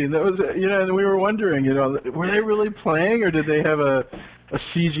scene. That was, and we were wondering, were they really playing or did they have a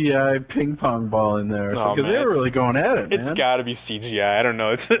CGI ping pong ball in there? Because they were really going at it, man. It's got to be CGI. I don't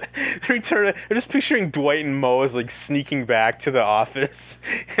know. I'm just picturing Dwight and Moe as like sneaking back to the office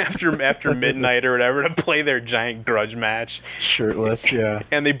after midnight or whatever to play their giant grudge match. Shirtless, yeah.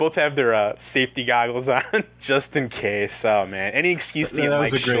 And they both have their safety goggles on just in case. Oh man, any excuse to get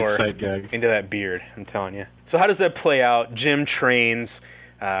Mike Shore into that beard. I'm telling you. So how does that play out? Jim trains.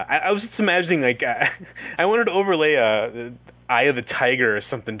 I was just imagining I wanted to overlay Eye of the Tiger or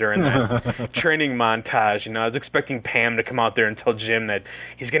something during that training montage. I was expecting Pam to come out there and tell Jim that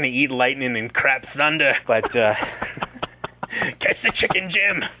he's going to eat lightning and crap thunder, but catch the chicken,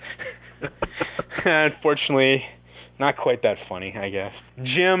 Jim. Unfortunately, not quite that funny, I guess.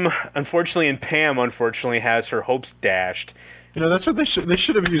 Jim, unfortunately, and Pam, unfortunately, has her hopes dashed. That's what they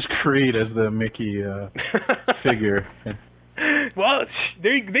should have used Creed as the Mickey figure. Well,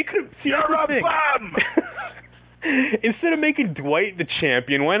 they could have. You're a bum! Instead of making Dwight the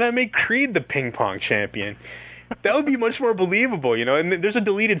champion, why not make Creed the ping pong champion? That would be much more believable, And there's a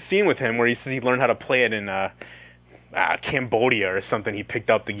deleted scene with him where he says he learned how to play it in Cambodia or something. He picked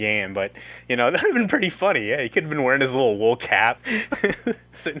up the game, but that would have been pretty funny. Yeah, he could have been wearing his little wool cap,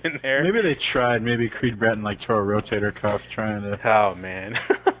 sitting in there. Maybe they tried. Maybe Creed Bratton tore a rotator cuff trying to. Oh man.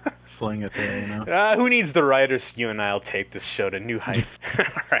 Fling it there, who needs the writers? You and I'll take this show to new heights.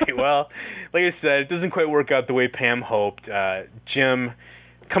 All right, well, like I said, it doesn't quite work out the way Pam hoped. Jim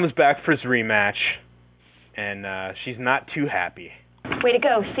comes back for his rematch, and she's not too happy. Way to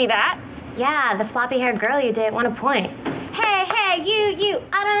go, see that? Yeah, the floppy-haired girl you did want a point. Hey, you,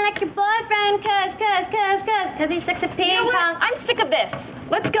 I don't like your boyfriend, cause he's sick of ping pong. I'm sick of this.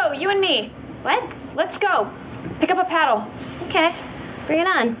 Let's go, you and me. What? Let's go. Pick up a paddle. Okay. Bring it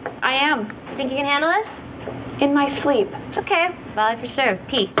on. I am. Think you can handle this? In my sleep. It's okay. Volley for serve.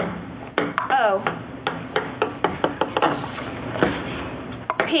 P. O.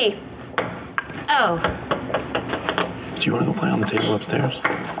 P. O. Do you want to go play on the table upstairs?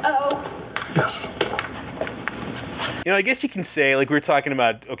 O. Yes. I guess you can say, like we were talking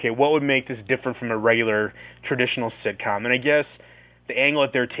about, okay, what would make this different from a regular traditional sitcom? And I guess the angle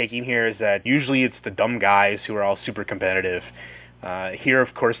that they're taking here is that usually it's the dumb guys who are all super competitive. Here,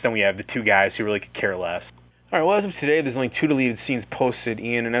 of course, then we have the two guys who really could care less. All right, well, as of today, there's only 2 deleted scenes posted,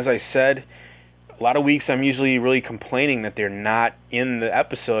 Ian, and as I said, a lot of weeks I'm usually really complaining that they're not in the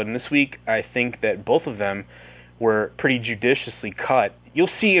episode, and this week I think that both of them were pretty judiciously cut. You'll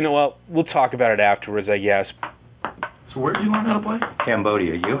see, we'll talk about it afterwards, I guess. So where do you learn how to play?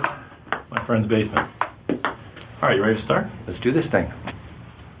 Cambodia, you? My friend's basement. All right, you ready to start? Let's do this thing.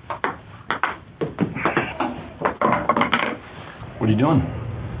 What are you doing?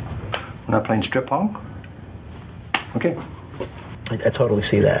 We're not playing strip pong? Okay. I totally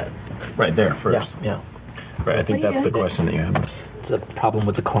see that. Right there first. Yeah. Right, I think that's the question that you have. It's a problem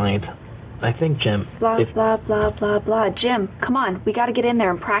with the client. I think, Jim... Blah, blah, blah, blah, blah. Jim, come on. We got to get in there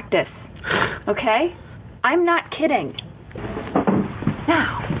and practice. Okay? I'm not kidding.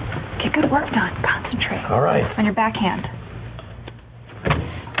 Now, get good work done. Concentrate. All right. On your backhand.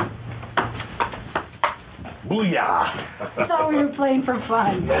 Booyah! I thought we were playing for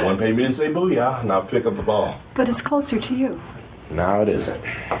fun. No one paid me to say booyah, and I'll pick up the ball. But it's closer to you. No, it isn't.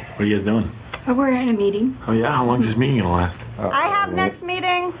 What are you guys doing? We're in a meeting. Oh, yeah? How long is this meeting going to last? I have next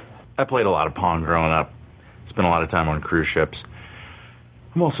meeting. I played a lot of pong growing up. Spent a lot of time on cruise ships.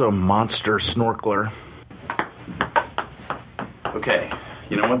 I'm also a monster snorkeler. Okay,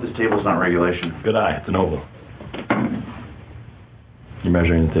 you know what? This table's not regulation. Good eye. It's an oval. You're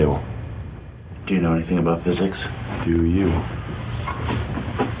measuring the table. Do you know anything about physics? Do you?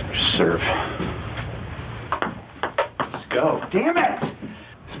 Serve. Let's go. Damn it!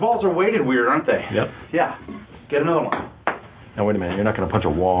 These balls are weighted weird, aren't they? Yep. Yeah. Get another one. Now, wait a minute. You're not going to punch a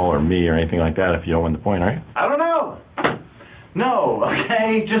wall or me or anything like that if you don't win the point, are you? I don't know. No,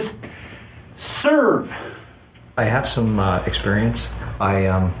 okay? Just serve. I have some experience. I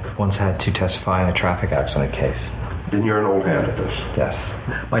once had to testify in a traffic accident case. Then you're an old hand at this. Yes.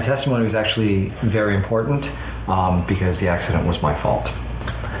 My testimony was actually very important because the accident was my fault.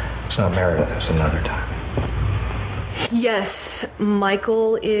 So Meredith is another time. Yes,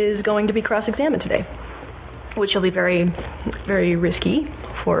 Michael is going to be cross-examined today, which will be very, very risky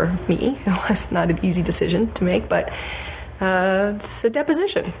for me. It's not an easy decision to make, but it's a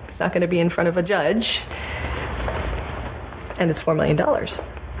deposition. It's not going to be in front of a judge, and it's $4 million.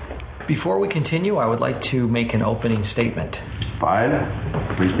 Before we continue, I would like to make an opening statement. Fine.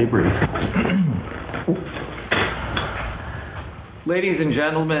 Please stay brief. Ladies and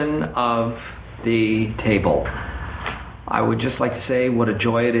gentlemen of the table, I would just like to say what a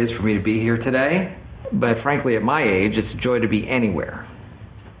joy it is for me to be here today. But frankly, at my age, it's a joy to be anywhere.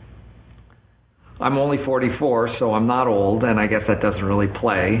 I'm only 44, so I'm not old, and I guess that doesn't really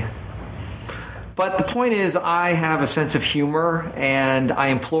play. But the point is, I have a sense of humor, and I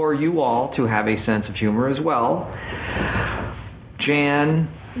implore you all to have a sense of humor as well. Jan,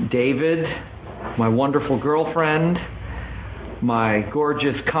 David, my wonderful girlfriend, my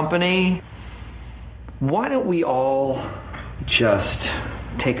gorgeous company, why don't we all just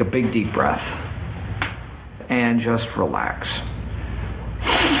take a big deep breath and just relax.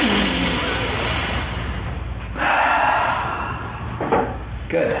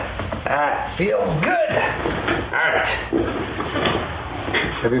 Good. That feels good. All right.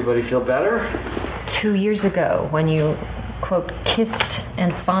 Everybody feel better? 2 years ago, when you, quote, kissed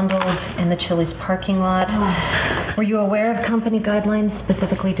and fondled in the Chili's parking lot, were you aware of company guidelines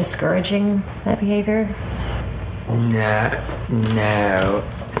specifically discouraging that behavior? No.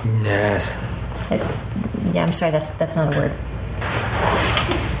 Yeah, I'm sorry, that's not a word.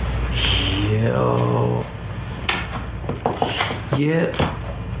 No.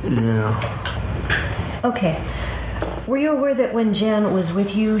 Okay. Were you aware that when Jan was with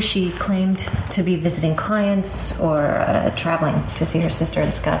you, she claimed to be visiting clients or traveling to see her sister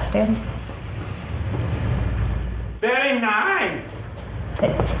in Scottsdale? Very nice.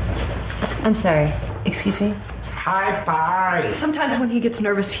 I'm sorry. Excuse me? High five. Sometimes when he gets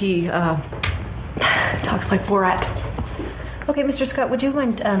nervous, he talks like Borat. Okay, Mr. Scott, would you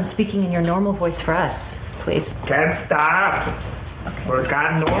mind speaking in your normal voice for us, please? Can't stop. Okay. We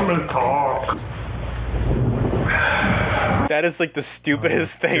got normal talk. That is like the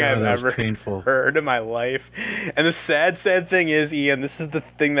stupidest thing I've ever heard in my life. And the sad thing is, Ian, this is the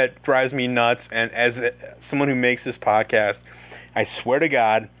thing that drives me nuts. And as someone who makes this podcast, I swear to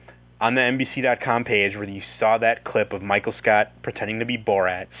God, on the NBC.com page where you saw that clip of Michael Scott pretending to be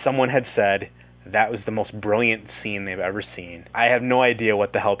Borat, someone had said that was the most brilliant scene they've ever seen. I have no idea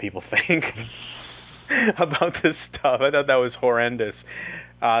what the hell people think about this stuff. I thought that was horrendous.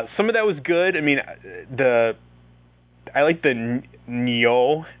 Some of that was good. I mean, I like the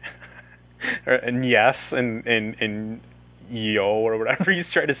Nyo and yes and yo or whatever he's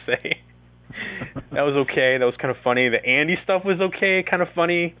trying to say. That was okay. That was kind of funny. The Andy stuff was okay, kind of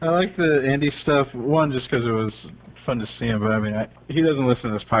funny. I like the Andy stuff, one, just because it was fun to see him, but I mean, he doesn't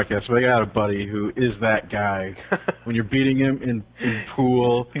listen to this podcast, but I got a buddy who is that guy. When you're beating him in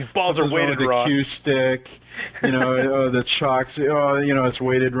pool, these balls are weighted wrong. The cue stick, the chalks, it's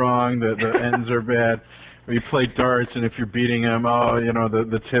weighted wrong, the ends are bad. Or you play darts, and if you're beating them,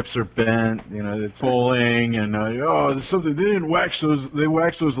 the tips are bent. It's bowling, and there's something they didn't wax those. They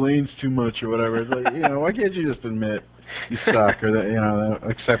waxed those lanes too much, or whatever. It's like, why can't you just admit you suck, or that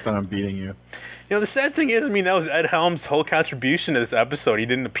accept that I'm beating you? The sad thing is, that was Ed Helms' whole contribution to this episode. He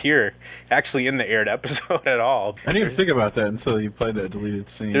didn't appear actually in the aired episode at all. I didn't even think about that until you played that deleted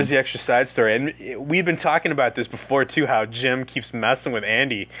scene. There's the extra side story. And we've been talking about this before, too, how Jim keeps messing with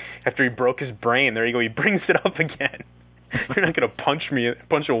Andy after he broke his brain. There you go. He brings it up again. You're not going to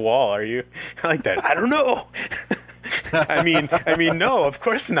punch a wall, are you? I like that. I don't know. I mean, no, of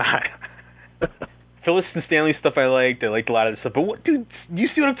course not. Phyllis and Stanley stuff I liked. I liked a lot of the stuff. But dude, you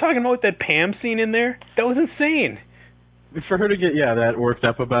see what I'm talking about with that Pam scene in there? That was insane. For her to get that worked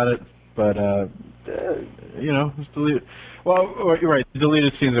up about it, but it's deleted. Well, you're right.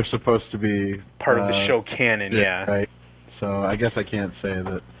 Deleted scenes are supposed to be part of the show canon. Yeah. Right. So I guess I can't say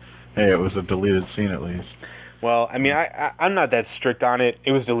that. Hey, it was a deleted scene at least. Well, I'm not that strict on it.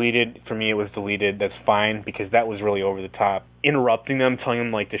 It was deleted. For me, it was deleted. That's fine, because that was really over the top. Interrupting them, telling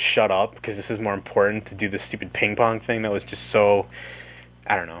them, to shut up, because this is more important, to do this stupid ping pong thing, that was just so,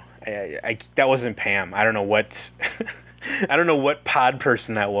 I don't know. That wasn't Pam. I don't know what I don't know what pod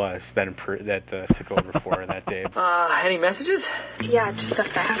person that was that took over for that day. Any messages? Yeah, just a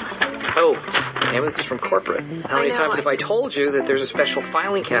fax. Oh, damn it, this is from corporate. How many times have I told you that there's a special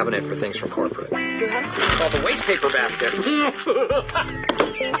filing cabinet for things from corporate? It's called the waste paper basket. Did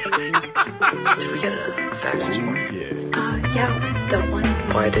we get a fax this morning? Yeah, the one.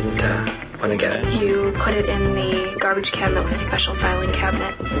 Why didn't get it? You put it in the garbage can that was a special filing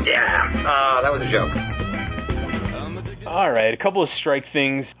cabinet. Yeah, that was a joke. All right, a couple of strike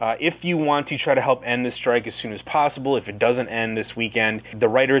things. If you want to try to help end the strike as soon as possible, if it doesn't end this weekend, the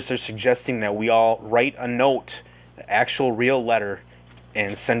writers are suggesting that we all write a note, an actual real letter,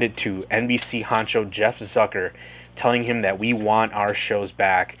 and send it to NBC honcho Jeff Zucker, telling him that we want our shows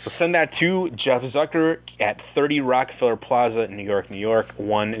back. So send that to Jeff Zucker at 30 Rockefeller Plaza, New York,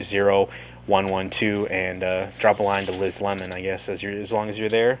 10112, and drop a line to Liz Lemon, I guess, as long as you're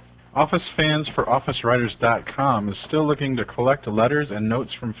there. OfficeFansForOfficeWriters.com is still looking to collect letters and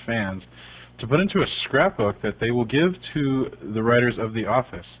notes from fans to put into a scrapbook that they will give to the writers of The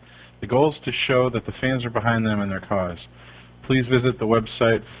Office. The goal is to show that the fans are behind them and their cause. Please visit the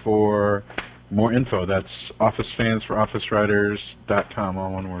website for more info. That's OfficeFansForOfficeWriters.com,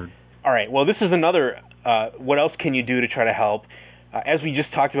 all one word. All right, well, this is another, what else can you do to try to help? As we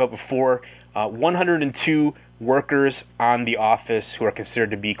just talked about before, 102 workers on The Office who are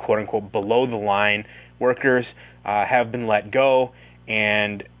considered to be, quote-unquote, below-the-line workers have been let go,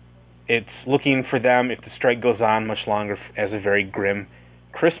 and it's looking for them, if the strike goes on much longer, as a very grim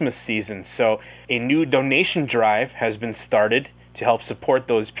Christmas season. So a new donation drive has been started to help support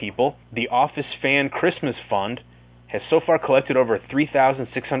those people. The Office Fan Christmas Fund has so far collected over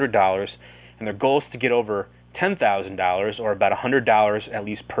 $3,600, and their goal is to get over $10,000, or about $100 at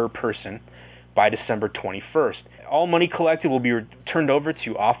least per person, by December 21st. All money collected will be turned over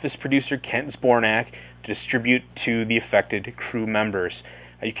to Office producer Kent Zbornak to distribute to the affected crew members.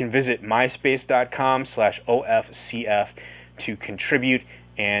 You can visit myspace.com/OFCF to contribute,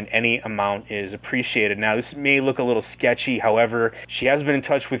 and any amount is appreciated. Now, this may look a little sketchy. However, she has been in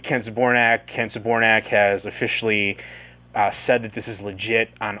touch with Kent Zbornak. Kent Zbornak has officially said that this is legit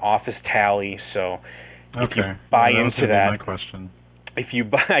on Office Tally, so if you buy into that, my question. If you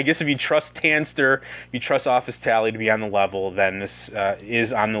trust Tanster, you trust Office Tally to be on the level, then this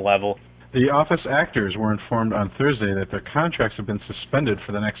is on the level. The Office actors were informed on Thursday that their contracts have been suspended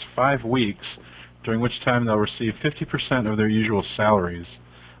for the next 5 weeks, during which time they'll receive 50% of their usual salaries.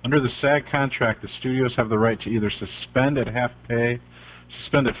 Under the SAG contract, the studios have the right to either suspend at half pay,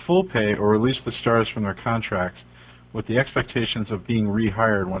 suspend at full pay, or release the stars from their contracts, with the expectations of being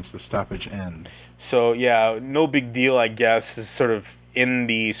rehired once the stoppage ends. So, yeah, no big deal, I guess, is sort of in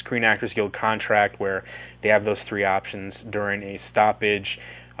the Screen Actors Guild contract where they have those three options during a stoppage.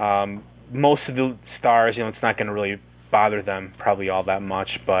 Most of the stars, it's not going to really bother them probably all that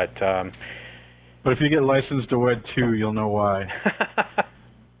much, but if you get licensed to wed too, you'll know why.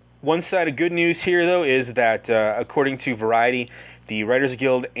 One side of good news here, though, is that according to Variety, the Writers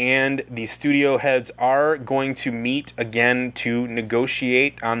Guild and the studio heads are going to meet again to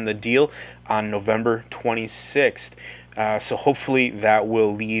negotiate on the deal on November 26th. So hopefully that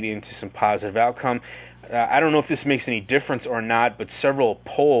will lead into some positive outcome. I don't know if this makes any difference or not, but several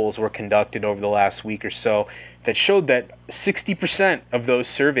polls were conducted over the last week or so that showed that 60% of those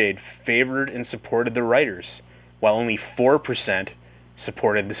surveyed favored and supported the writers, while only 4%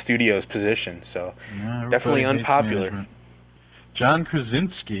 supported the studio's position. So definitely unpopular. Management. John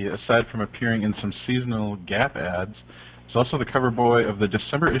Krasinski, aside from appearing in some seasonal Gap ads, is also the cover boy of the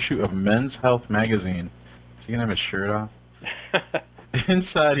December issue of Men's Health magazine. Is he going to have his shirt off?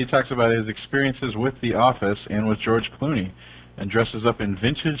 Inside, he talks about his experiences with The Office and with George Clooney, and dresses up in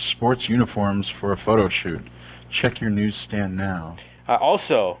vintage sports uniforms for a photo shoot. Check your newsstand now.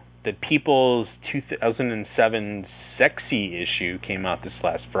 Also, the People's 2007 Sexy issue came out this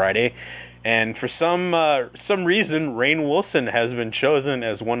last Friday, and for some reason, Rainn Wilson has been chosen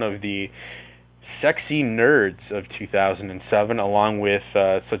as one of the sexy nerds of 2007, along with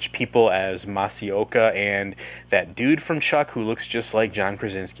such people as Masioka and that dude from Chuck who looks just like John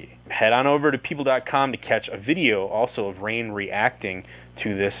Krasinski. Head on over to people.com to catch a video also of Rainn reacting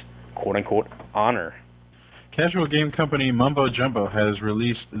to this quote-unquote honor. Casual game company Mumbo Jumbo has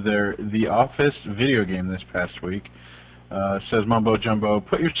released their The Office video game this past week. Says Mumbo Jumbo,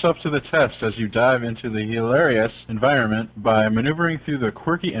 put yourself to the test as you dive into the hilarious environment by maneuvering through the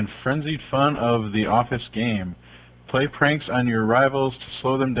quirky and frenzied fun of the Office game. Play pranks on your rivals to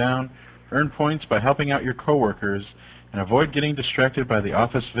slow them down, earn points by helping out your coworkers, and avoid getting distracted by the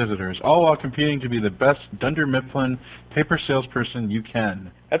Office visitors, all while competing to be the best Dunder Mifflin paper salesperson you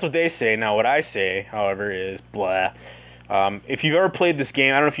can. That's what they say. Now, what I say, however, is blah. If you've ever played this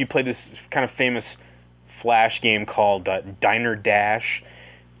game, I don't know if you played this kind of famous Flash game called Diner Dash.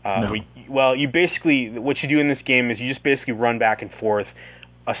 No. You basically, what you do in this game is you just basically run back and forth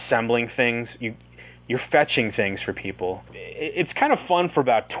assembling things. You're fetching things for people. It's kind of fun for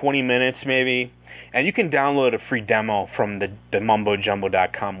about 20 minutes maybe, and you can download a free demo from the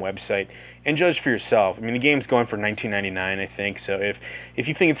mumbojumbo.com website and judge for yourself. I mean, the game's going for $19.99, I think. So if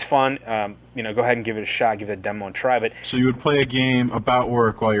you think it's fun, go ahead and give it a shot, give that demo a try. But so you would play a game about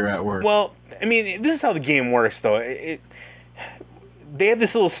work while you're at work? Well, I mean, this is how the game works, though. They have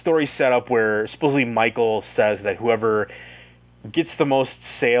this little story set up where supposedly Michael says that whoever gets the most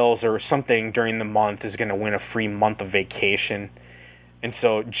sales or something during the month is going to win a free month of vacation. And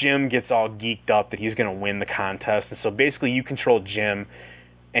so Jim gets all geeked up that he's going to win the contest. And so basically you control Jim,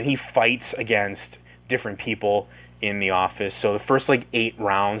 and he fights against different people in the office. So the first 8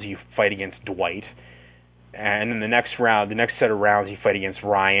 rounds you fight against Dwight. And then the next set of rounds you fight against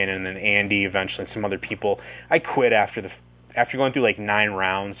Ryan and then Andy eventually and some other people. I quit after going through 9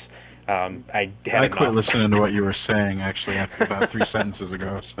 rounds. I quit listening to what you were saying actually after about 3 sentences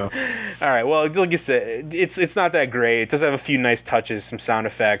ago. So. All right. Well, like I said, it's not that great. It does have a few nice touches, some sound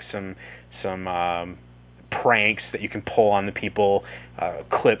effects, some pranks that you can pull on the people,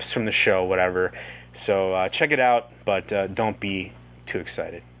 clips from the show, whatever. So check it out, but don't be too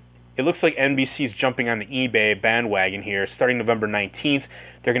excited. It looks like NBC is jumping on the eBay bandwagon here. Starting November 19th,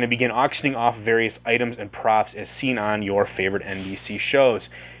 they're going to begin auctioning off various items and props as seen on your favorite NBC shows,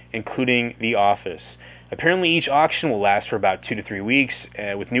 including The Office. Apparently, each auction will last for about 2 to 3 weeks,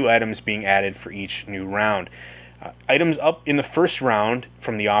 with new items being added for each new round. Items up in the first round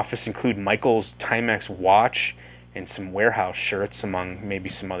from The Office include Michael's Timex watch and some warehouse shirts, among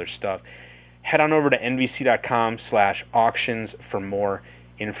maybe some other stuff. Head on over to nbc.com/auctions for more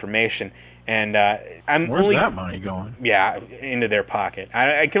information. And where's that money going? Yeah, into their pocket.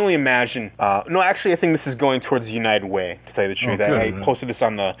 I can only imagine. No, actually, I think this is going towards the United Way, to tell you the truth. Good, I posted this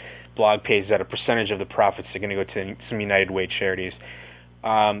on the blog page that a percentage of the profits are going to go to some United Way charities.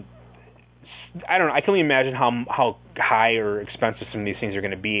 I don't know. I can only imagine how high or expensive some of these things are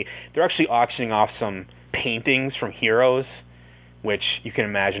going to be. They're actually auctioning off some paintings from Heroes, which you can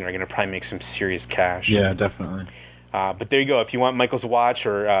imagine are going to probably make some serious cash. Yeah, definitely. But there you go. If you want Michael's watch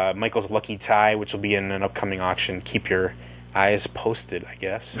or Michael's lucky tie, which will be in an upcoming auction, keep your eyes posted, I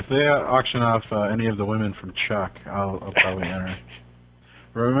guess. If they auction off any of the women from Chuck, I'll probably enter.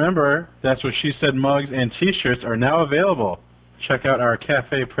 Remember, That's What She Said mugs and T-shirts are now available. Check out our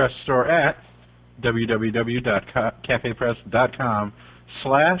Cafe Press store at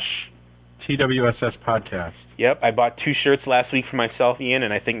www.cafepress.com/TWSS podcast. Yep, I bought 2 shirts last week for myself, Ian,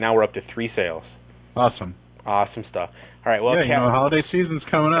 and I think now we're up to 3 sales. Awesome stuff. All right, well, holiday season's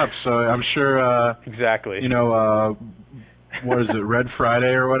coming up, so I'm sure. Exactly. What is it, Red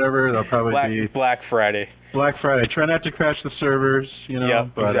Friday or whatever? They'll probably be Black Friday. Black Friday. Try not to crash the servers,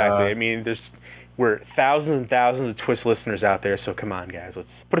 Yep, but, exactly. I mean, we're thousands and thousands of Twist listeners out there, so come on, guys. Let's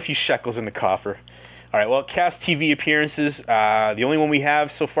put a few shekels in the coffer. All right, well, cast TV appearances. The only one we have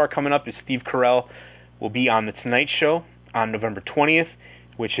so far coming up is Steve Carell will be on The Tonight Show on November 20th,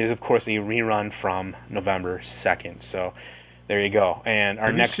 which is, of course, a rerun from November 2nd. So there you go. And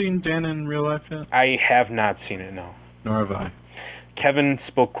have you seen Dan in real life yet? I have not seen it, no. Nor have I. Kevin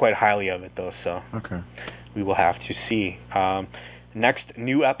spoke quite highly of it, though, so okay. We will have to see. Next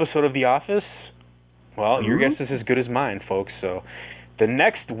new episode of The Office, well, your guess is as good as mine, folks. So the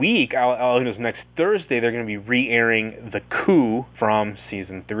next week, next Thursday, they're going to be re-airing The Coup from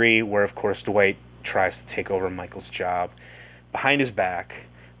Season 3, where, of course, Dwight tries to take over Michael's job behind his back.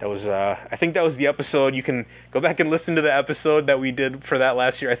 That was, I think that was the episode. You can go back and listen to the episode that we did for that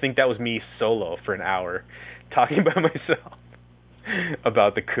last year. I think that was me solo for an hour, talking by myself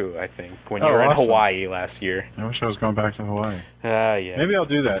about The Coup, I think, when you were in Hawaii last year. I wish I was going back to Hawaii. Yeah. Maybe I'll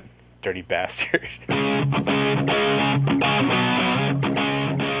do that. Dirty bastard.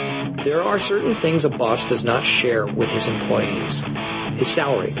 There are certain things a boss does not share with his employees. His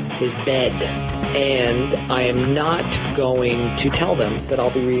salary, his bed, and I am not going to tell them that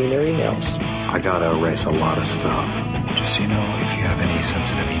I'll be reading their emails. I gotta erase a lot of stuff. Just so you know, if you have any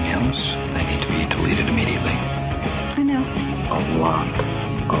sensitive emails, they need to be deleted immediately. I know. A lot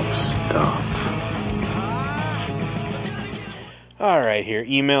of stuff. All right, here.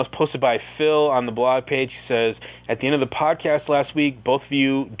 Emails posted by Phil on the blog page. He says, at the end of the podcast last week, both of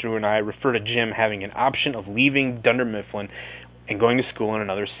you, Drew and I, refer to Jim having an option of leaving Dunder Mifflin and going to school in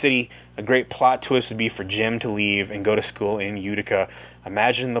another city. A great plot twist would be for Jim to leave and go to school in Utica.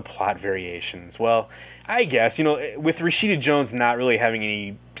 Imagine the plot variations. Well, I guess, with Rashida Jones not really having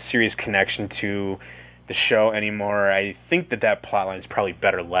any serious connection to the show anymore. I think that plotline is probably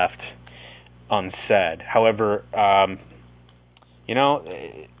better left unsaid. However,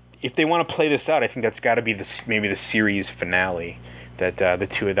 if they want to play this out, I think that's got to be maybe the series finale, that the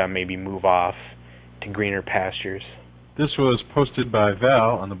two of them maybe move off to greener pastures. This was posted by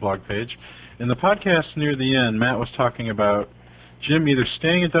Val on the blog page. In the podcast near the end, Matt was talking about Jim either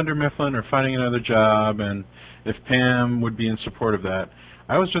staying at Dunder Mifflin or finding another job, and if Pam would be in support of that.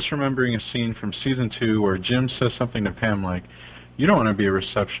 I was just remembering a scene from season 2 where Jim says something to Pam like, "You don't want to be a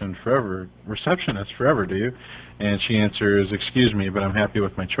receptionist forever, do you?" And she answers, "Excuse me, but I'm happy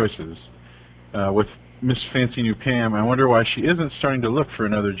with my choices." With Miss Fancy New Pam, I wonder why she isn't starting to look for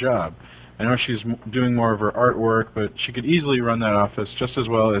another job. I know she's doing more of her artwork, but she could easily run that office just as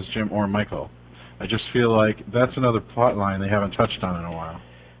well as Jim or Michael. I just feel like that's another plot line they haven't touched on in a while.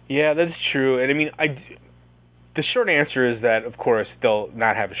 Yeah, that's true. And I mean, the short answer is that, of course, they'll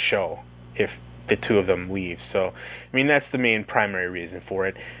not have a show if the two of them leave. So, I mean, that's the main primary reason for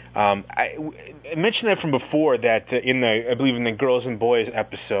it. I mentioned that from before, that I believe in the Girls and Boys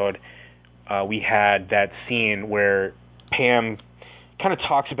episode, we had that scene where Pam kind of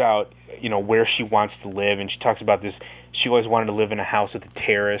talks about, where she wants to live, and she talks about this. She always wanted to live in a house with a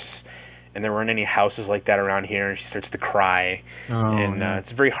terrace, and there weren't any houses like that around here, and she starts to cry.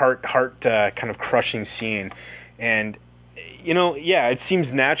 It's a very heart kind of crushing scene. And, it seems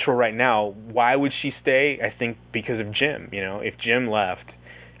natural right now. Why would she stay? I think because of Jim. If Jim left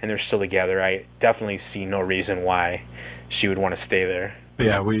and they're still together, I definitely see no reason why she would want to stay there.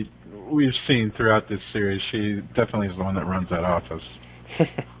 Yeah, we've seen throughout this series, she definitely is the one that runs that office.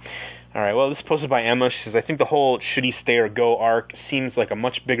 All right, well, this is posted by Emma. She says, I think the whole should he stay or go arc seems like a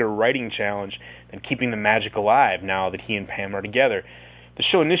much bigger writing challenge than keeping the magic alive now that he and Pam are together. The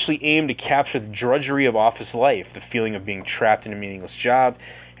show initially aimed to capture the drudgery of office life, the feeling of being trapped in a meaningless job,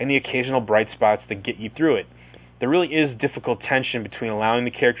 and the occasional bright spots that get you through it. There really is difficult tension between allowing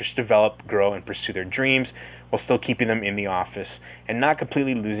the characters to develop, grow, and pursue their dreams while still keeping them in the office, and not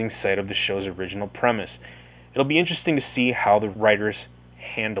completely losing sight of the show's original premise. It'll be interesting to see how the writers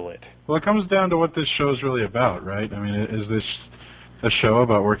handle it. Well, it comes down to what this show is really about, right? I mean, is this a show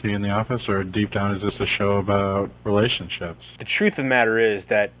about working in the office, or deep down is this a show about relationships? The truth of the matter is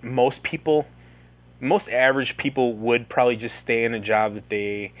that most average people would probably just stay in a job that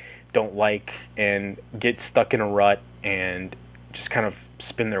they don't like and get stuck in a rut and just kind of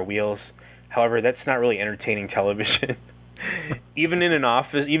spin their wheels. However, that's not really entertaining television. Even in an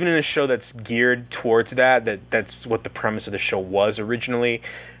office, even in a show that's geared towards that's what the premise of the show was originally,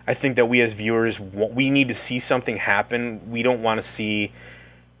 I think that we as viewers, we need to see something happen. We don't want to see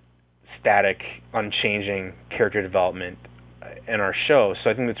static, unchanging character development in our show. So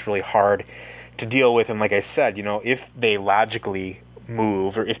I think that's really hard to deal with. And like I said, if they logically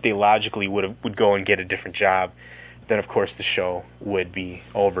move, or if they logically would go and get a different job, then of course the show would be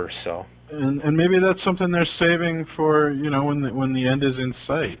over. So. And maybe that's something they're saving for, when the end is in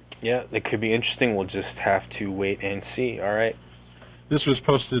sight. Yeah, it could be interesting. We'll just have to wait and see. All right. This was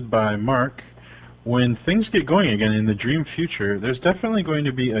posted by Mark. When things get going again in the dream future, there's definitely going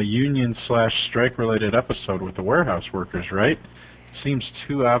to be a union/strike-related episode with the warehouse workers, right? Seems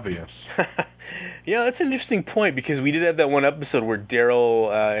too obvious. Yeah, that's an interesting point, because we did have that one episode where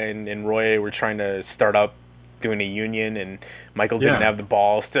Daryl and Roy were trying to start up doing a union, and Michael didn't have the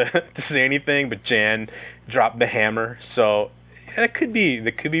balls to say anything, but Jan dropped the hammer. So that could be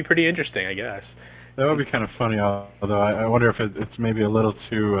pretty interesting, I guess. That would be kind of funny, although I wonder if it's maybe a little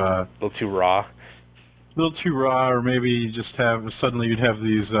too raw. A little too raw, or maybe you just suddenly you'd have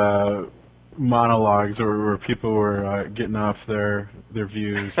these monologues where people were getting off their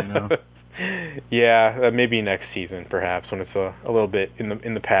views, Yeah, maybe next season, perhaps, when it's a little bit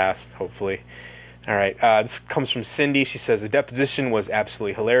in the past, hopefully. All right, this comes from Cindy. She says, the Deposition was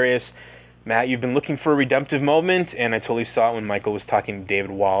absolutely hilarious. Matt, you've been looking for a redemptive moment, and I totally saw it when Michael was talking to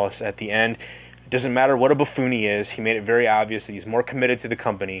David Wallace at the end. It doesn't matter what a buffoon he is. He made it very obvious that he's more committed to the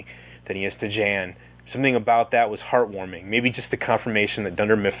company than he is to Jan. Something about that was heartwarming. Maybe just the confirmation that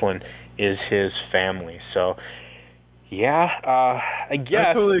Dunder Mifflin is his family. So, yeah, I guess.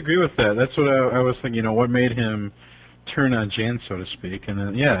 I totally agree with that. That's what I was thinking. What made him turn on Jan, so to speak? And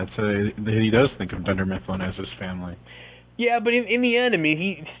then, he does think of Dunder Mifflin as his family. Yeah, but in the end, I mean,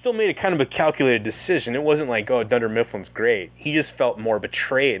 he still made a kind of a calculated decision. It wasn't like, oh, Dunder Mifflin's great. He just felt more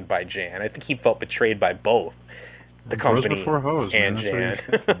betrayed by Jan. I think he felt betrayed by both the company and Jan.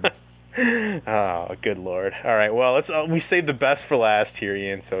 Oh, good Lord. All right, well, we saved the best for last here,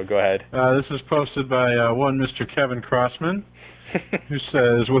 Ian, so go ahead. This is posted by one Mr. Kevin Crossman, who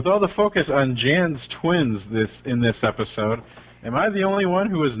says, with all the focus on Jan's twins in this episode, Am I the only one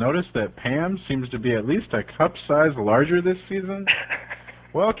who has noticed that Pam seems to be at least a cup size larger this season?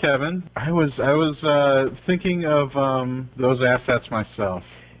 Well, Kevin, I was thinking of those assets myself.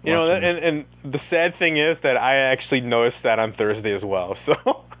 You know, and the sad thing is that I actually noticed that on Thursday as well. So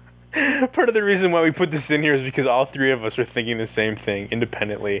part of the reason why we put this in here is because all three of us are thinking the same thing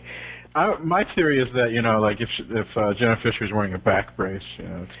independently. My theory is that, you know, like if Jenna Fisher's wearing a back brace, you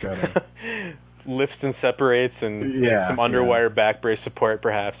know, it's got to lifts and separates and some underwire back brace support,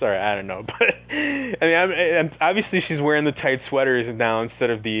 perhaps. Or I don't know, but I mean, obviously she's wearing the tight sweaters now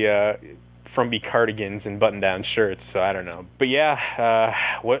instead of the frumpy cardigans and button-down shirts. So I don't know, but yeah,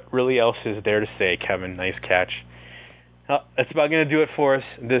 what really else is there to say, Kevin? Nice catch. Well, that's about going to do it for us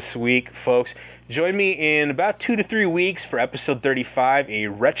this week, folks. Join me in about 2 to 3 weeks for episode 35, a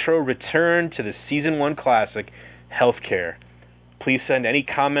retro return to the Season 1 classic, Healthcare. Please send any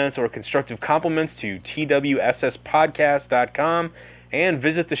comments or constructive compliments to twsspodcast.com and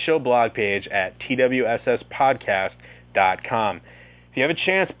visit the show blog page at twsspodcast.com. If you have a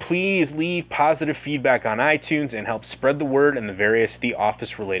chance, please leave positive feedback on iTunes and help spread the word in the various The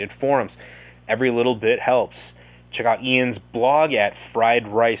Office-related forums. Every little bit helps. Check out Ian's blog at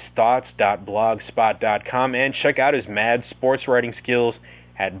friedricethoughts.blogspot.com and check out his mad sports writing skills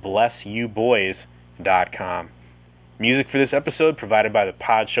at blessyouboys.com. Music for this episode provided by the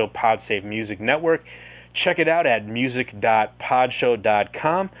Podshow Podsave Music Network. Check it out at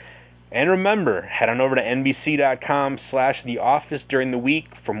music.podshow.com. And remember, head on over to nbc.com/The Office during the week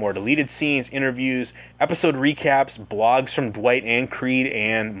for more deleted scenes, interviews, episode recaps, blogs from Dwight and Creed,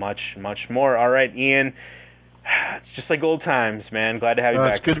 and much, much more. All right, Ian, it's just like old times, man. Glad to have you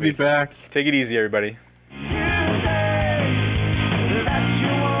back. It's good to be back. Take it easy, everybody.